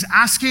God, and he's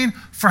asking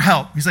for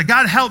help. He's like,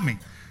 God, help me,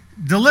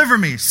 deliver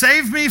me,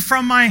 save me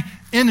from my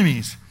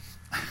enemies.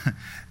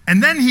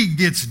 And then he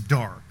gets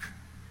dark.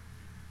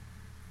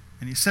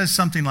 And he says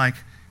something like,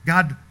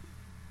 God,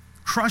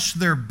 crush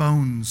their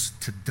bones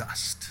to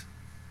dust.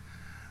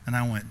 And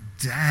I went,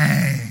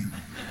 dang.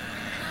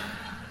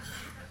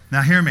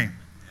 Now hear me.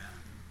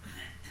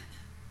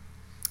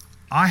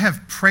 I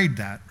have prayed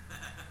that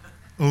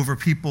over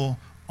people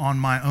on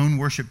my own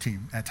worship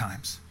team at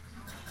times.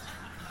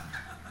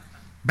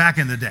 Back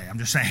in the day, I'm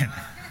just saying.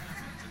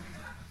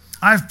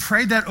 I've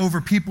prayed that over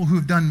people who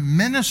have done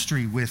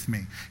ministry with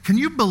me. Can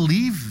you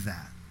believe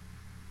that?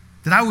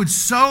 That I would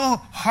so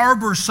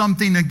harbor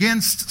something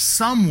against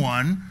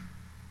someone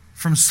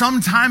from some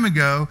time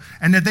ago,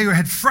 and that they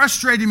had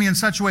frustrated me in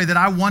such a way that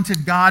I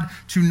wanted God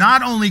to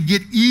not only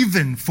get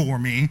even for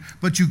me,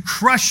 but to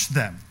crush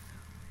them.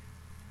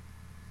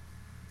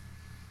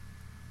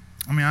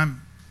 I mean,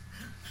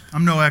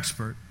 I'm no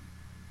expert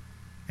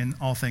in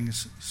all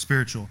things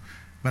spiritual,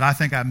 but I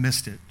think I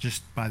missed it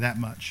just by that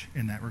much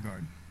in that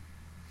regard.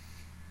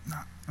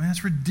 I mean,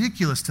 it's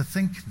ridiculous to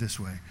think this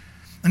way.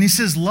 And he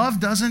says love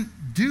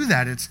doesn't do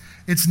that.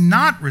 It's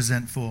not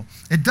resentful.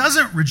 It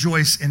doesn't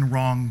rejoice in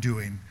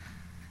wrongdoing.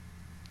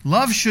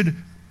 Love should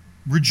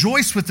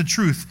rejoice with the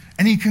truth.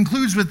 And he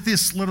concludes with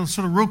this little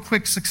sort of real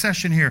quick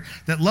succession here,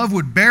 that love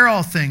would bear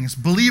all things,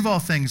 believe all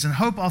things, and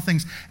hope all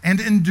things, and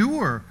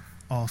endure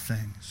all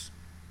things.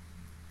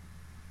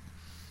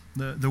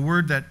 The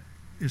word that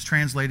is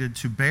translated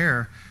to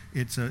bear,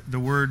 it's the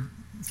word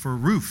for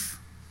roof,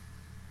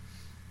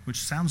 which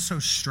sounds so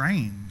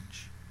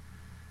strange,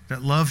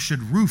 that love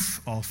should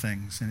roof all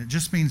things. And it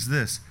just means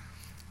this,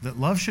 that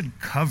love should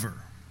cover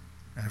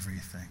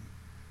everything.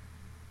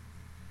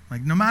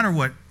 Like no matter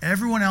what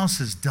everyone else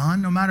has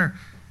done,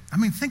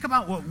 think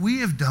about what we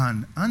have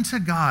done unto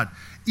God,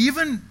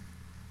 even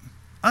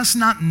us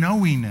not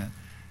knowing it.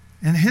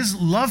 And his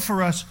love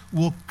for us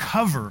will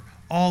cover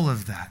all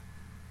of that.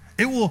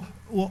 It will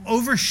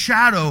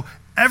overshadow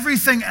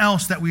everything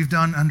else that we've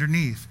done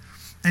underneath.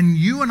 And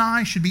you and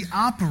I should be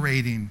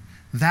operating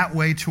that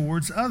way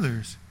towards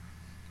others.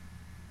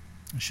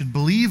 It should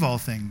believe all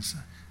things.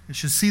 It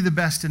should see the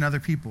best in other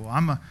people.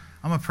 I'm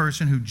a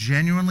person who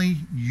genuinely,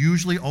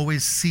 usually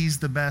always sees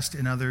the best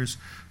in others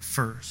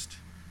first.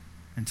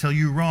 Until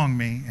you wrong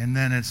me, and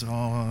then it's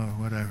all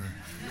whatever.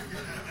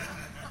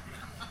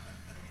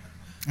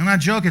 And I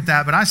joke at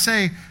that, but I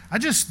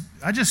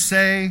just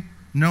say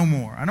no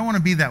more. I don't want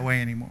to be that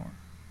way anymore.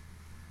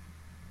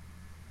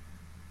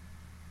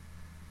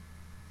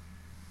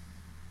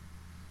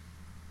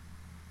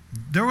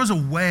 There was a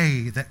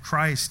way that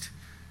Christ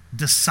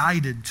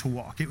decided to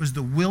walk. It was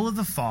the will of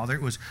the Father.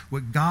 It was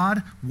what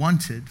God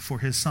wanted for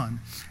his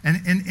Son.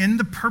 And in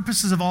the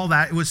purposes of all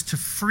that, it was to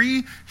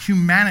free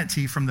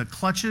humanity from the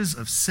clutches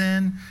of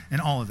sin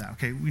and all of that.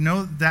 Okay, we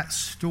know that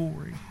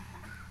story.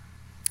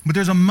 But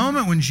there's a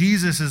moment when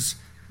Jesus is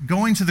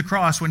going to the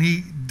cross when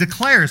he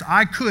declares,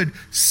 I could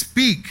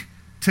speak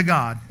to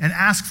God and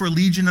ask for a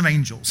legion of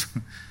angels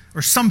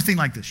or something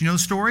like this. You know the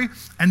story?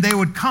 And they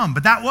would come.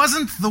 But that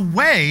wasn't the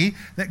way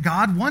that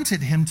God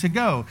wanted him to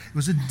go. It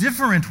was a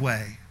different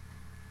way.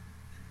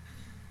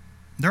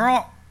 There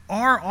are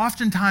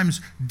oftentimes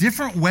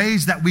different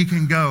ways that we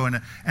can go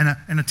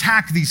and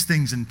attack these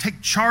things and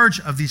take charge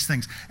of these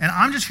things. And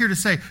I'm just here to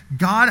say,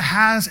 God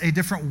has a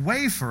different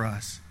way for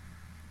us.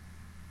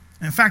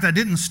 In fact, I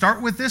didn't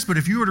start with this, but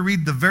if you were to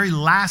read the very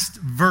last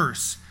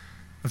verse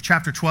of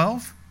chapter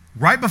 12,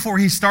 right before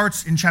he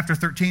starts in chapter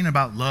 13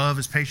 about love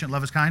is patient,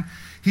 love is kind,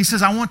 he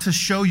says, I want to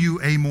show you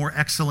a more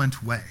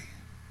excellent way.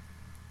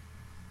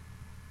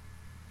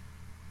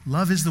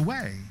 Love is the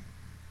way.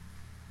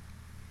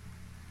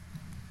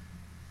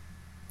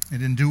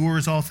 It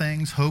endures all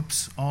things,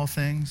 hopes all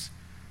things.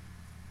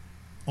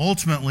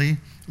 Ultimately,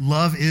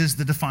 love is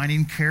the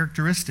defining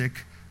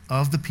characteristic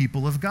of the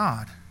people of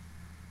God.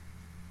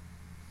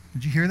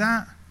 Did you hear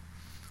that?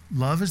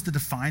 Love is the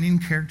defining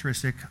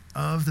characteristic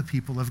of the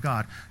people of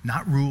God.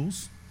 Not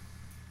rules,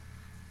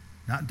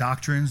 not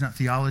doctrines, not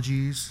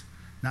theologies,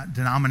 not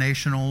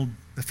denominational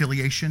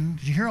affiliation.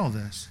 Did you hear all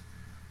this?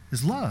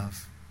 Is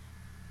love.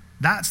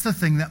 That's the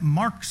thing that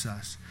marks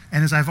us.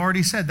 And as I've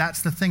already said,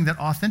 that's the thing that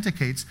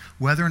authenticates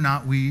whether or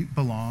not we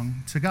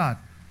belong to God.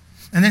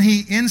 And then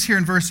he ends here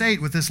in verse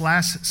 8 with this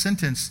last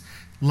sentence,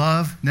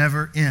 love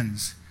never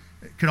ends.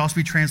 It could also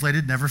be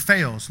translated, never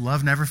fails.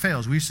 Love never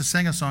fails. We used to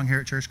sing a song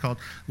here at church called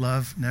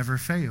Love Never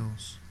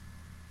Fails.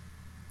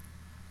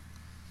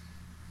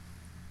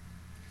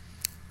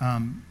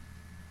 That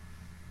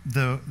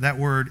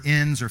word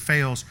ends or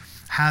fails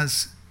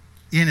has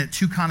in it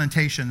two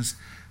connotations,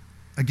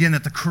 again,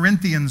 that the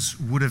Corinthians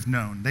would have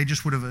known. They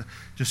just would have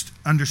just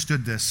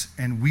understood this,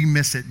 and we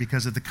miss it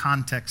because of the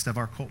context of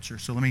our culture.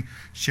 So let me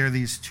share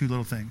these two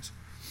little things.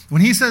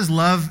 When he says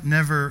love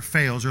never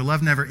fails or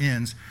love never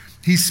ends,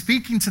 he's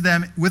speaking to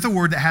them with a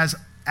word that has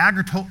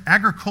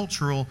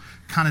agricultural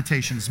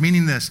connotations,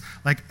 meaning this,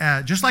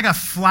 just like a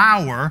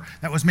flower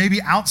that was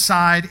maybe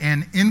outside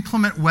and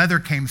inclement weather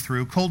came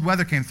through, cold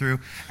weather came through,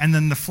 and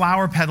then the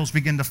flower petals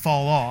begin to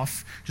fall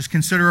off. Just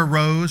consider a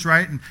rose,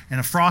 right? And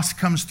a frost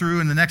comes through,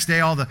 and the next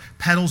day all the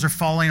petals are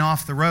falling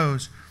off the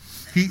rose.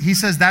 He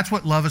says that's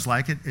what love is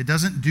like. It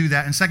doesn't do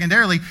that. And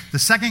secondarily, the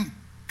second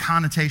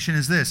connotation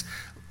is this.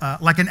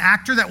 Like an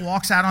actor that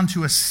walks out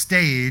onto a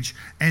stage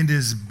and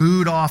is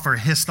booed off or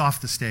hissed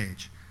off the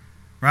stage,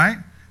 right?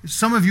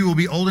 Some of you will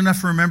be old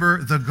enough to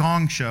remember the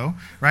Gong Show,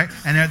 right?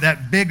 And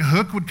that big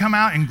hook would come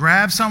out and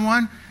grab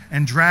someone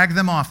and drag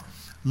them off.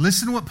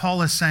 Listen to what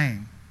Paul is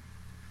saying.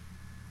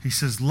 He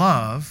says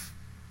love,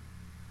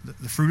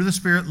 the fruit of the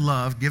Spirit,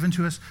 love, given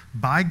to us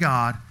by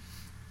God,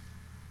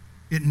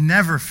 it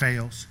never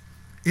fails.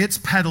 Its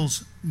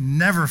petals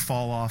never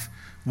fall off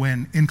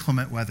when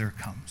inclement weather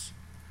comes.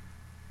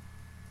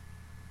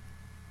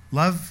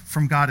 Love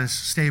from God is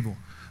stable.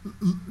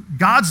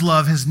 God's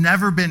love has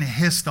never been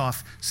hissed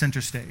off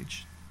center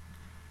stage.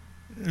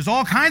 There's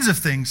all kinds of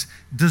things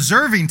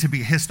deserving to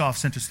be hissed off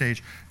center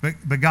stage,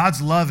 but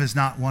God's love is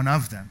not one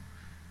of them.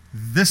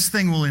 This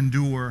thing will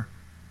endure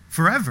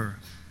forever.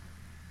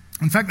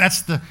 In fact,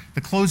 that's the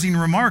closing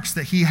remarks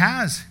that he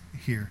has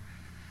here.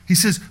 He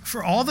says,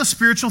 for all the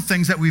spiritual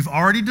things that we've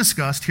already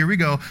discussed, here we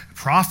go,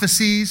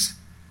 prophecies,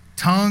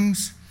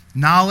 tongues,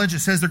 knowledge, it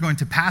says they're going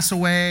to pass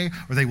away,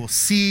 or they will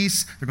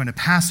cease, they're going to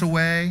pass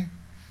away.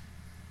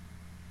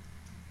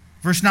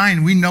 Verse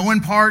 9, we know in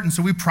part, and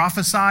so we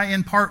prophesy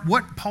in part.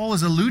 What Paul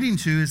is alluding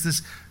to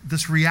is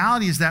this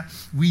reality is that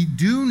we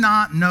do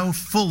not know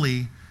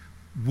fully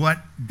what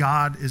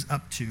God is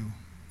up to,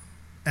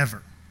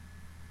 ever.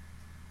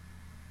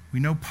 We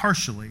know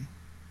partially.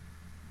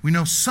 We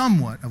know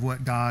somewhat of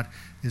what God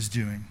is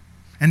doing.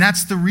 And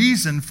that's the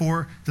reason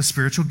for the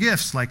spiritual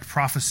gifts like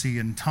prophecy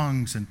and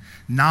tongues and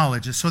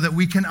knowledge, is so that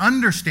we can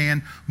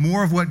understand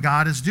more of what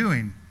God is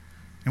doing.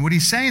 And what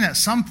he's saying, at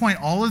some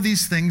point, all of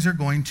these things are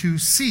going to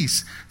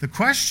cease. The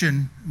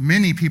question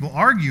many people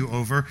argue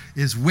over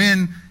is,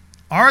 when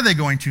are they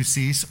going to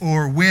cease,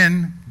 or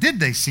when did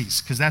they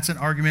cease? Because that's an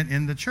argument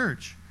in the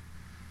church.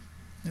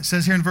 It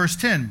says here in verse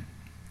 10,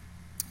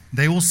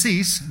 they will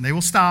cease, and they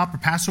will stop or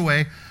pass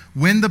away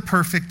when the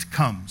perfect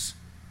comes.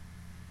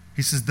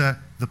 He says the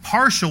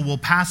partial will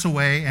pass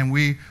away and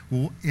we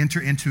will enter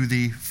into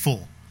the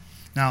full.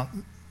 Now,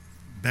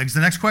 begs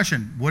the next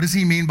question. What does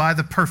he mean by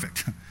the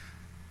perfect?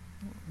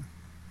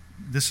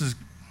 This is...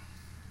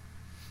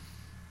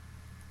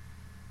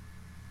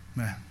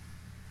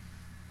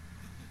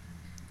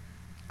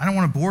 I don't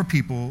want to bore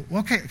people.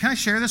 Okay, can I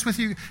share this with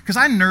you? Because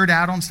I nerd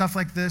out on stuff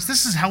like this.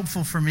 This is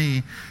helpful for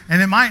me,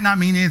 and it might not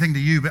mean anything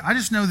to you, but I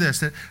just know this,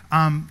 that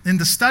in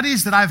the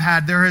studies that I've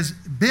had, there has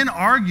been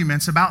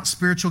arguments about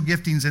spiritual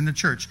giftings in the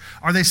church.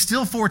 Are they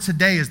still for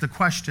today is the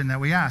question that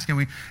we ask.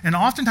 And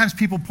oftentimes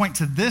people point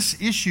to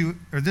this issue,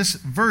 or this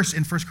verse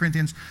in 1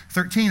 Corinthians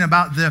 13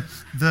 about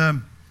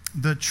the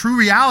true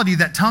reality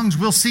that tongues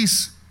will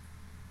cease,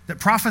 that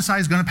prophecy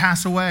is going to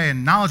pass away,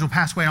 and knowledge will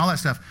pass away, and all that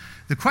stuff.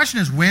 The question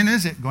is, when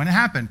is it going to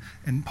happen?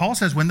 And Paul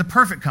says, when the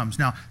perfect comes.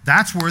 Now,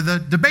 that's where the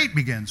debate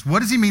begins.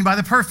 What does he mean by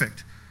the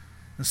perfect?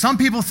 Some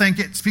people think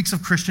it speaks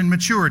of Christian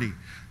maturity.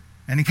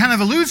 And he kind of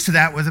alludes to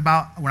that with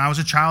about, when I was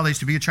a child, I used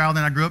to be a child,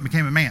 then I grew up and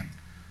became a man,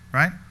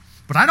 right?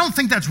 But I don't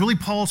think that's really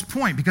Paul's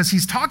point, because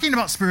he's talking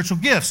about spiritual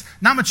gifts,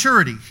 not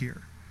maturity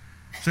here.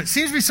 So it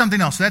seems to be something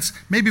else. So that's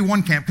maybe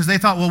one camp, because they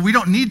thought, well, we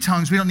don't need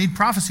tongues, we don't need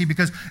prophecy,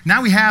 because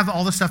now we have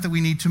all the stuff that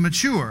we need to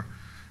mature,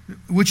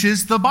 which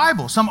is the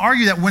Bible. Some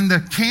argue that when the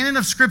canon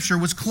of Scripture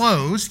was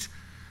closed,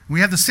 we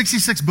have the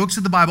 66 books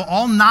of the Bible,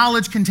 all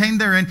knowledge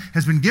contained therein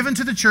has been given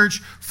to the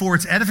church for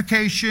its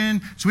edification,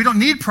 so we don't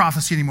need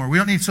prophecy anymore.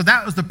 So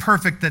that was the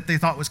perfect that they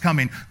thought was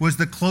coming, was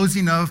the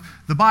closing of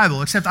the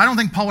Bible, except I don't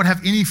think Paul would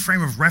have any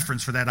frame of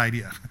reference for that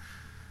idea.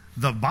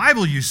 The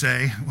Bible, you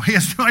say? Well, he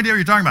has no idea what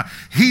you're talking about.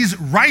 He's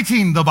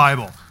writing the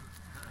Bible,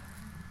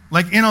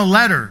 like in a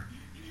letter,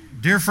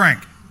 dear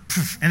Frank,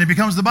 and it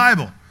becomes the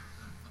Bible.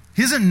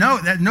 He doesn't know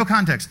that, no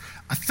context.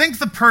 I think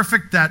the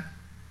perfect that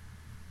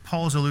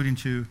Paul is alluding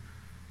to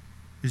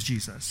is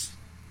Jesus.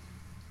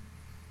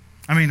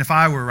 I mean, if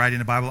I were writing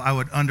the Bible, I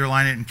would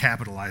underline it and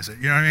capitalize it.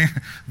 You know what I mean?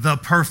 The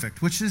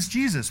perfect, which is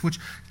Jesus, which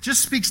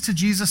just speaks to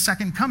Jesus'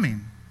 second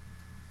coming.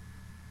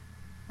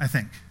 I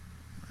think.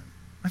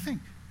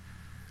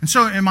 And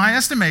so in my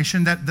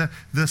estimation, that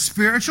the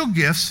spiritual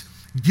gifts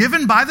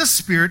given by the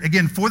Spirit,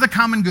 again, for the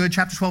common good,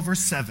 chapter 12, verse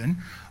 7,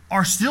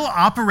 are still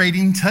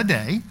operating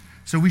today.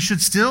 So we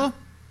should still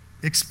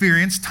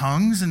experience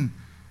tongues and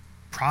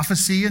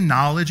prophecy and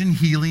knowledge and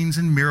healings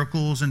and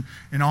miracles and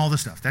all the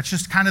stuff. That's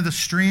just kind of the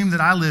stream that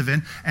I live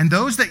in. And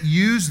those that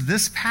use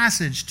this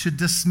passage to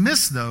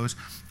dismiss those,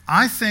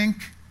 I think,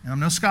 and I'm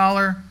no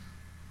scholar,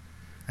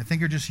 I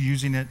think are just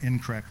using it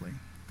incorrectly.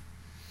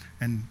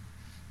 And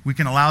we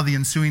can allow the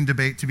ensuing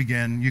debate to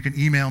begin. You can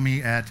email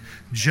me at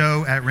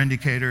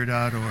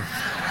joe@rendicator.org.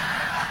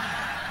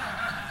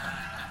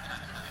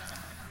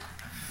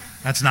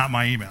 That's not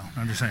my email,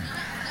 I'm just saying.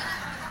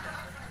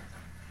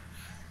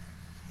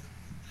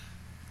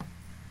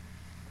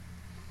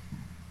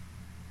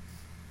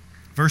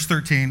 Verse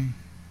 13,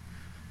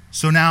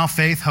 so now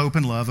faith, hope,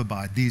 and love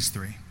abide, these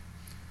three.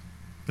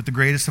 But the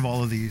greatest of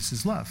all of these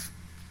is love.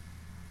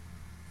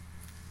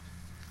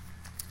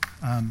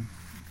 I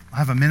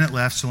have a minute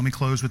left, so let me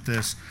close with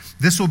this.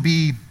 This will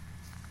be,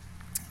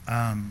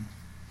 for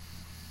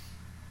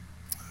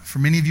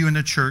many of you in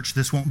the church,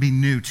 this won't be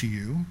new to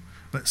you.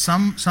 But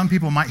some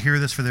people might hear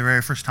this for the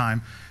very first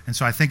time, and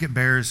so I think it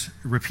bears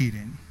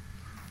repeating.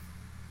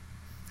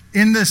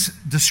 In this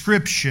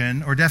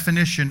description or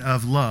definition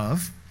of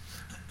love,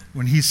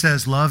 when he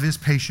says love is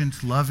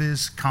patient, love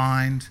is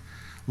kind,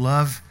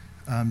 love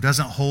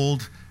doesn't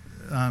hold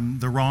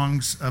the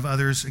wrongs of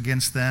others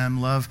against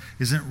them, love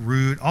isn't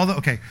rude,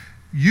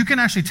 you can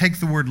actually take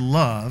the word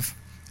love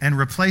and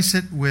replace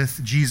it with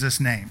Jesus'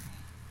 name.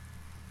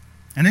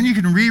 And then you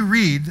can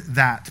reread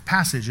that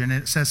passage, and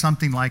it says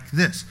something like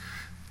this.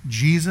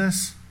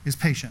 Jesus is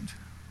patient.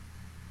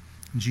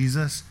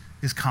 Jesus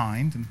is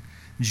kind. And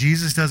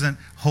Jesus doesn't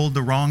hold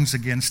the wrongs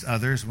against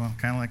others. Well,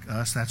 kind of like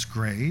us, that's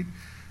great.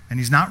 And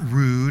he's not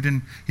rude,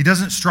 and he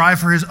doesn't strive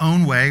for his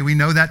own way. We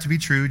know that to be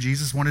true.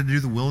 Jesus wanted to do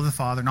the will of the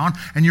Father and on.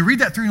 And you read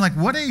that through, and you're like,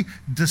 what a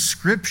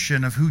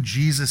description of who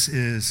Jesus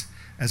is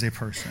as a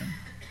person.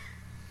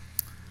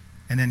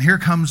 And then here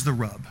comes the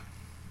rub.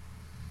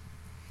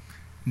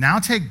 Now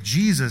take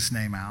Jesus'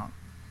 name out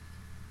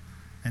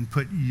and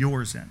put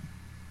yours in.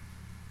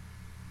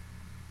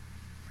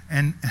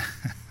 And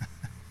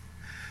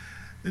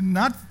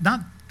not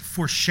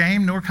for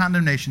shame nor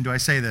condemnation do I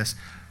say this,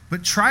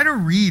 but try to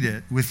read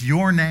it with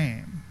your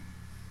name.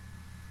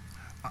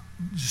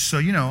 So,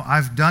 you know,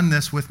 I've done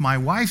this with my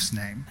wife's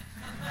name.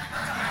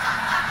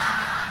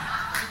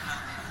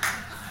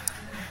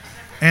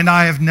 And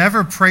I have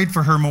never prayed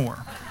for her more.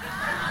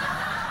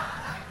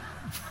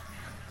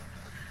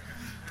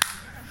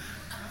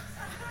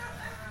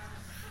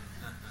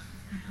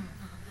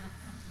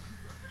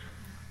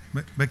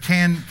 But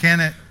can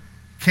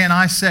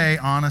I say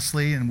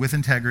honestly and with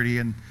integrity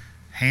and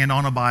hand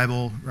on a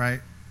Bible, right?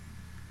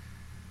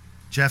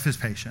 Jeff is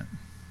patient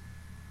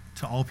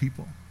to all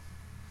people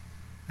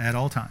at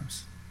all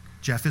times.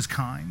 Jeff is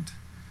kind.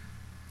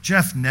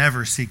 Jeff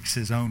never seeks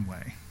his own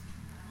way.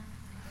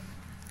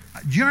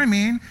 Do you know what I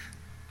mean?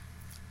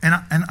 And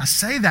I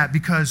say that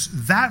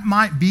because that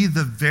might be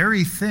the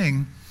very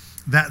thing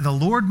that the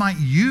Lord might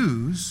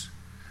use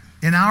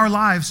in our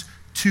lives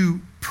to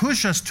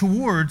push us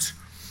towards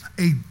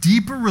a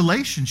deeper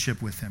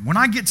relationship with him. When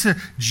I get to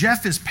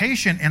Jeff is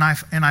patient and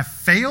I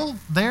fail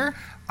there,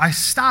 I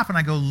stop and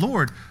I go,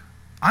 Lord,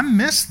 I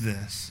missed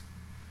this.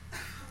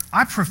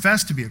 I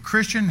profess to be a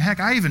Christian. Heck,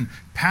 I even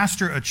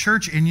pastor a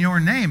church in your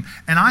name,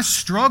 and I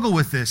struggle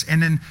with this.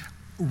 And then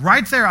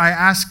right there, I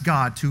ask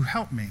God to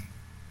help me.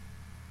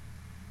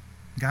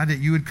 God, that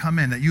you would come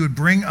in, that you would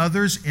bring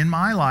others in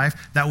my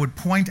life that would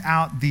point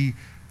out the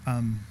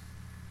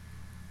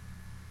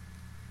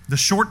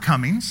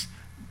shortcomings.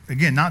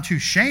 Again, not to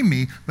shame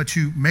me, but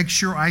to make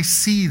sure I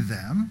see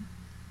them,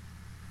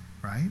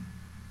 right?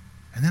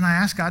 And then I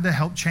ask God to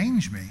help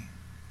change me.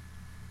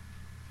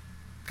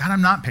 God,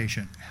 I'm not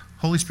patient.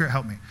 Holy Spirit,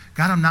 help me.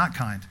 God, I'm not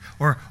kind.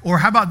 Or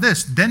how about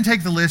this? Then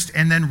take the list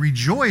and then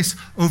rejoice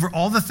over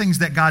all the things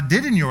that God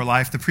did in your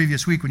life the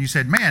previous week when you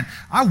said, man,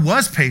 I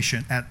was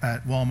patient at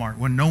Walmart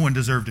when no one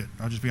deserved it.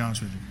 I'll just be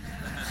honest with you.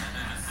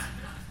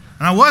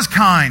 And I was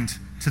kind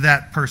to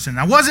that person.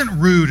 I wasn't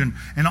rude. And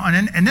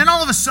then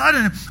all of a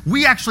sudden,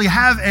 we actually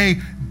have a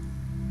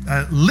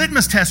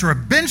litmus test or a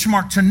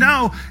benchmark to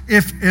know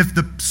if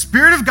the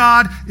Spirit of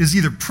God is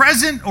either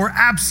present or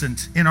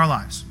absent in our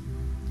lives.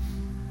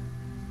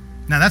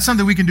 Now, that's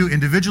something we can do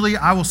individually.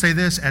 I will say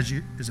this as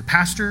a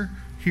pastor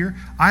here.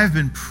 I have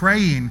been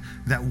praying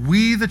that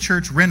we, the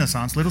Church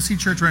Renaissance, Little C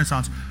Church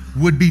Renaissance,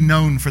 would be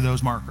known for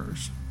those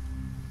markers.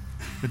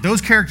 That those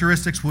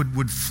characteristics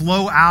would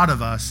flow out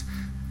of us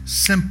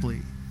simply,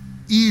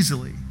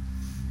 easily.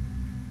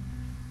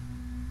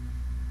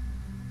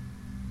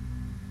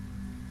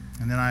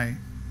 And then I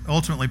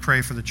ultimately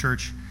pray for the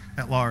church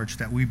at large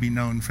that we be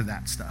known for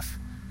that stuff.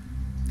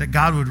 That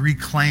God would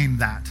reclaim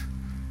that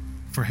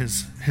for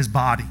his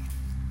body,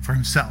 for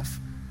himself.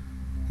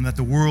 And that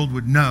the world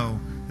would know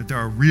that there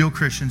are real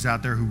Christians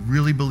out there who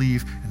really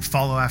believe and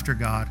follow after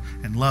God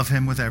and love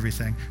him with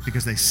everything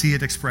because they see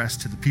it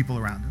expressed to the people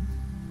around them.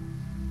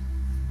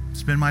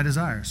 It's been my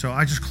desire. So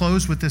I just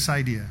close with this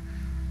idea.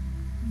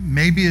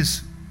 Maybe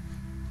as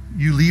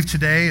you leave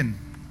today and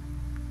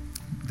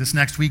this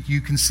next week,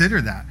 you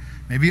consider that.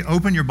 Maybe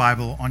open your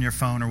Bible on your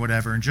phone or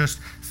whatever and just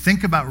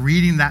think about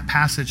reading that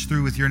passage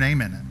through with your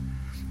name in it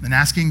and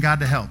asking God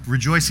to help,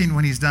 rejoicing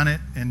when he's done it,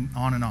 and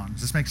on and on.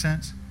 Does this make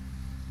sense?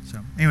 So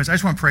anyways, I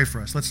just want to pray for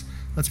us.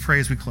 Let's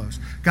pray as we close.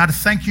 God,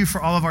 thank you for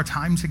all of our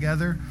time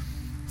together.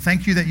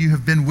 Thank you that you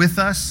have been with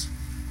us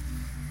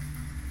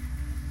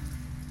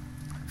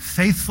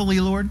faithfully,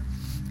 Lord,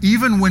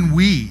 even when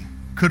we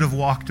could have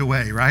walked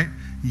away, right?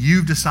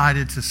 You've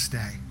decided to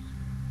stay.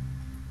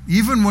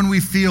 Even when we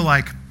feel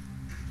like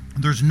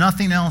there's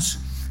nothing else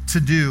to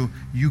do,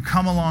 you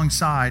come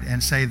alongside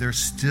and say there's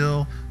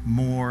still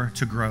more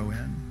to grow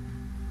in.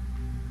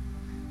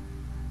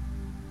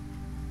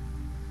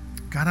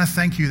 God, I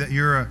thank you that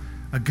you're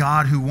a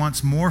God who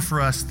wants more for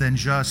us than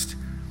just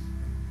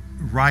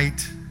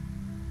right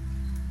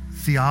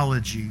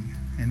theology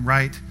and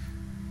right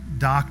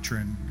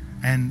doctrine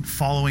and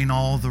following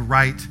all the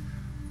right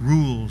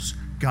rules,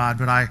 God.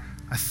 But I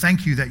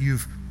thank you that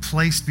you've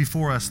placed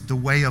before us the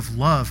way of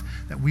love,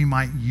 that we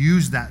might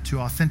use that to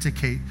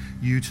authenticate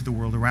you to the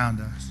world around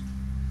us.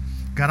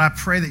 God, I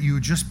pray that you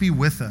would just be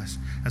with us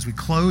as we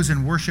close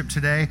in worship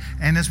today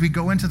and as we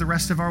go into the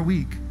rest of our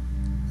week.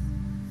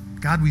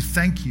 God, we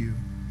thank you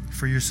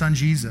for your son,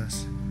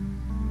 Jesus.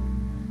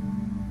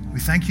 We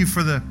thank you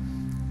for the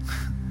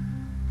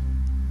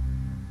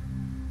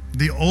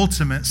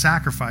ultimate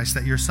sacrifice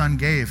that your son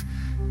gave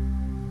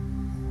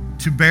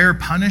to bear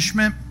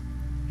punishment,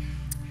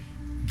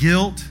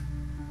 guilt,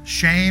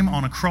 shame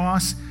on a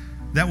cross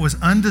that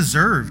was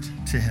undeserved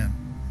to him.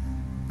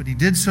 But he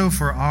did so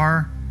for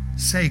our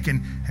sake.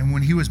 And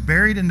when he was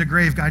buried in the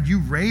grave, God, you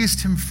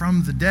raised him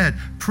from the dead,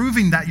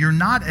 proving that you're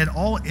not at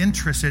all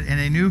interested in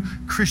a new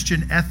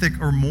Christian ethic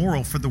or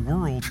moral for the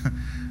world,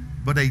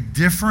 but a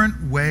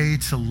different way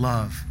to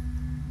love.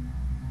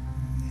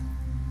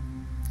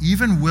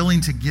 Even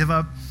willing to give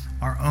up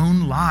our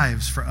own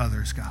lives for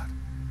others, God.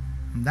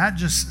 And that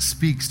just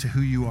speaks to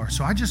who you are.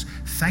 So I just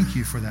thank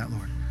you for that,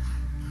 Lord.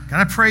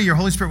 God, I pray your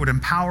Holy Spirit would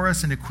empower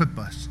us and equip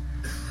us.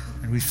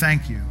 And we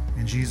thank you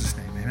in Jesus'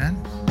 name. Amen.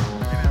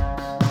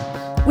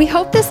 Amen. We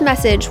hope this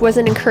message was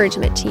an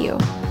encouragement to you.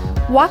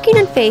 Walking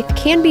in faith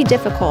can be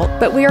difficult,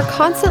 but we are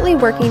constantly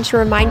working to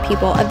remind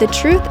people of the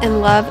truth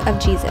and love of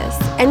Jesus,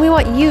 and we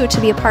want you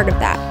to be a part of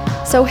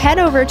that. So head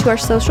over to our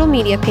social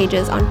media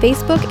pages on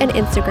Facebook and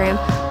Instagram,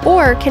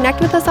 or connect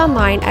with us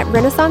online at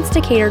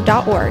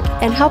renaissancedecatur.org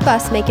and help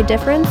us make a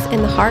difference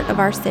in the heart of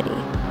our city.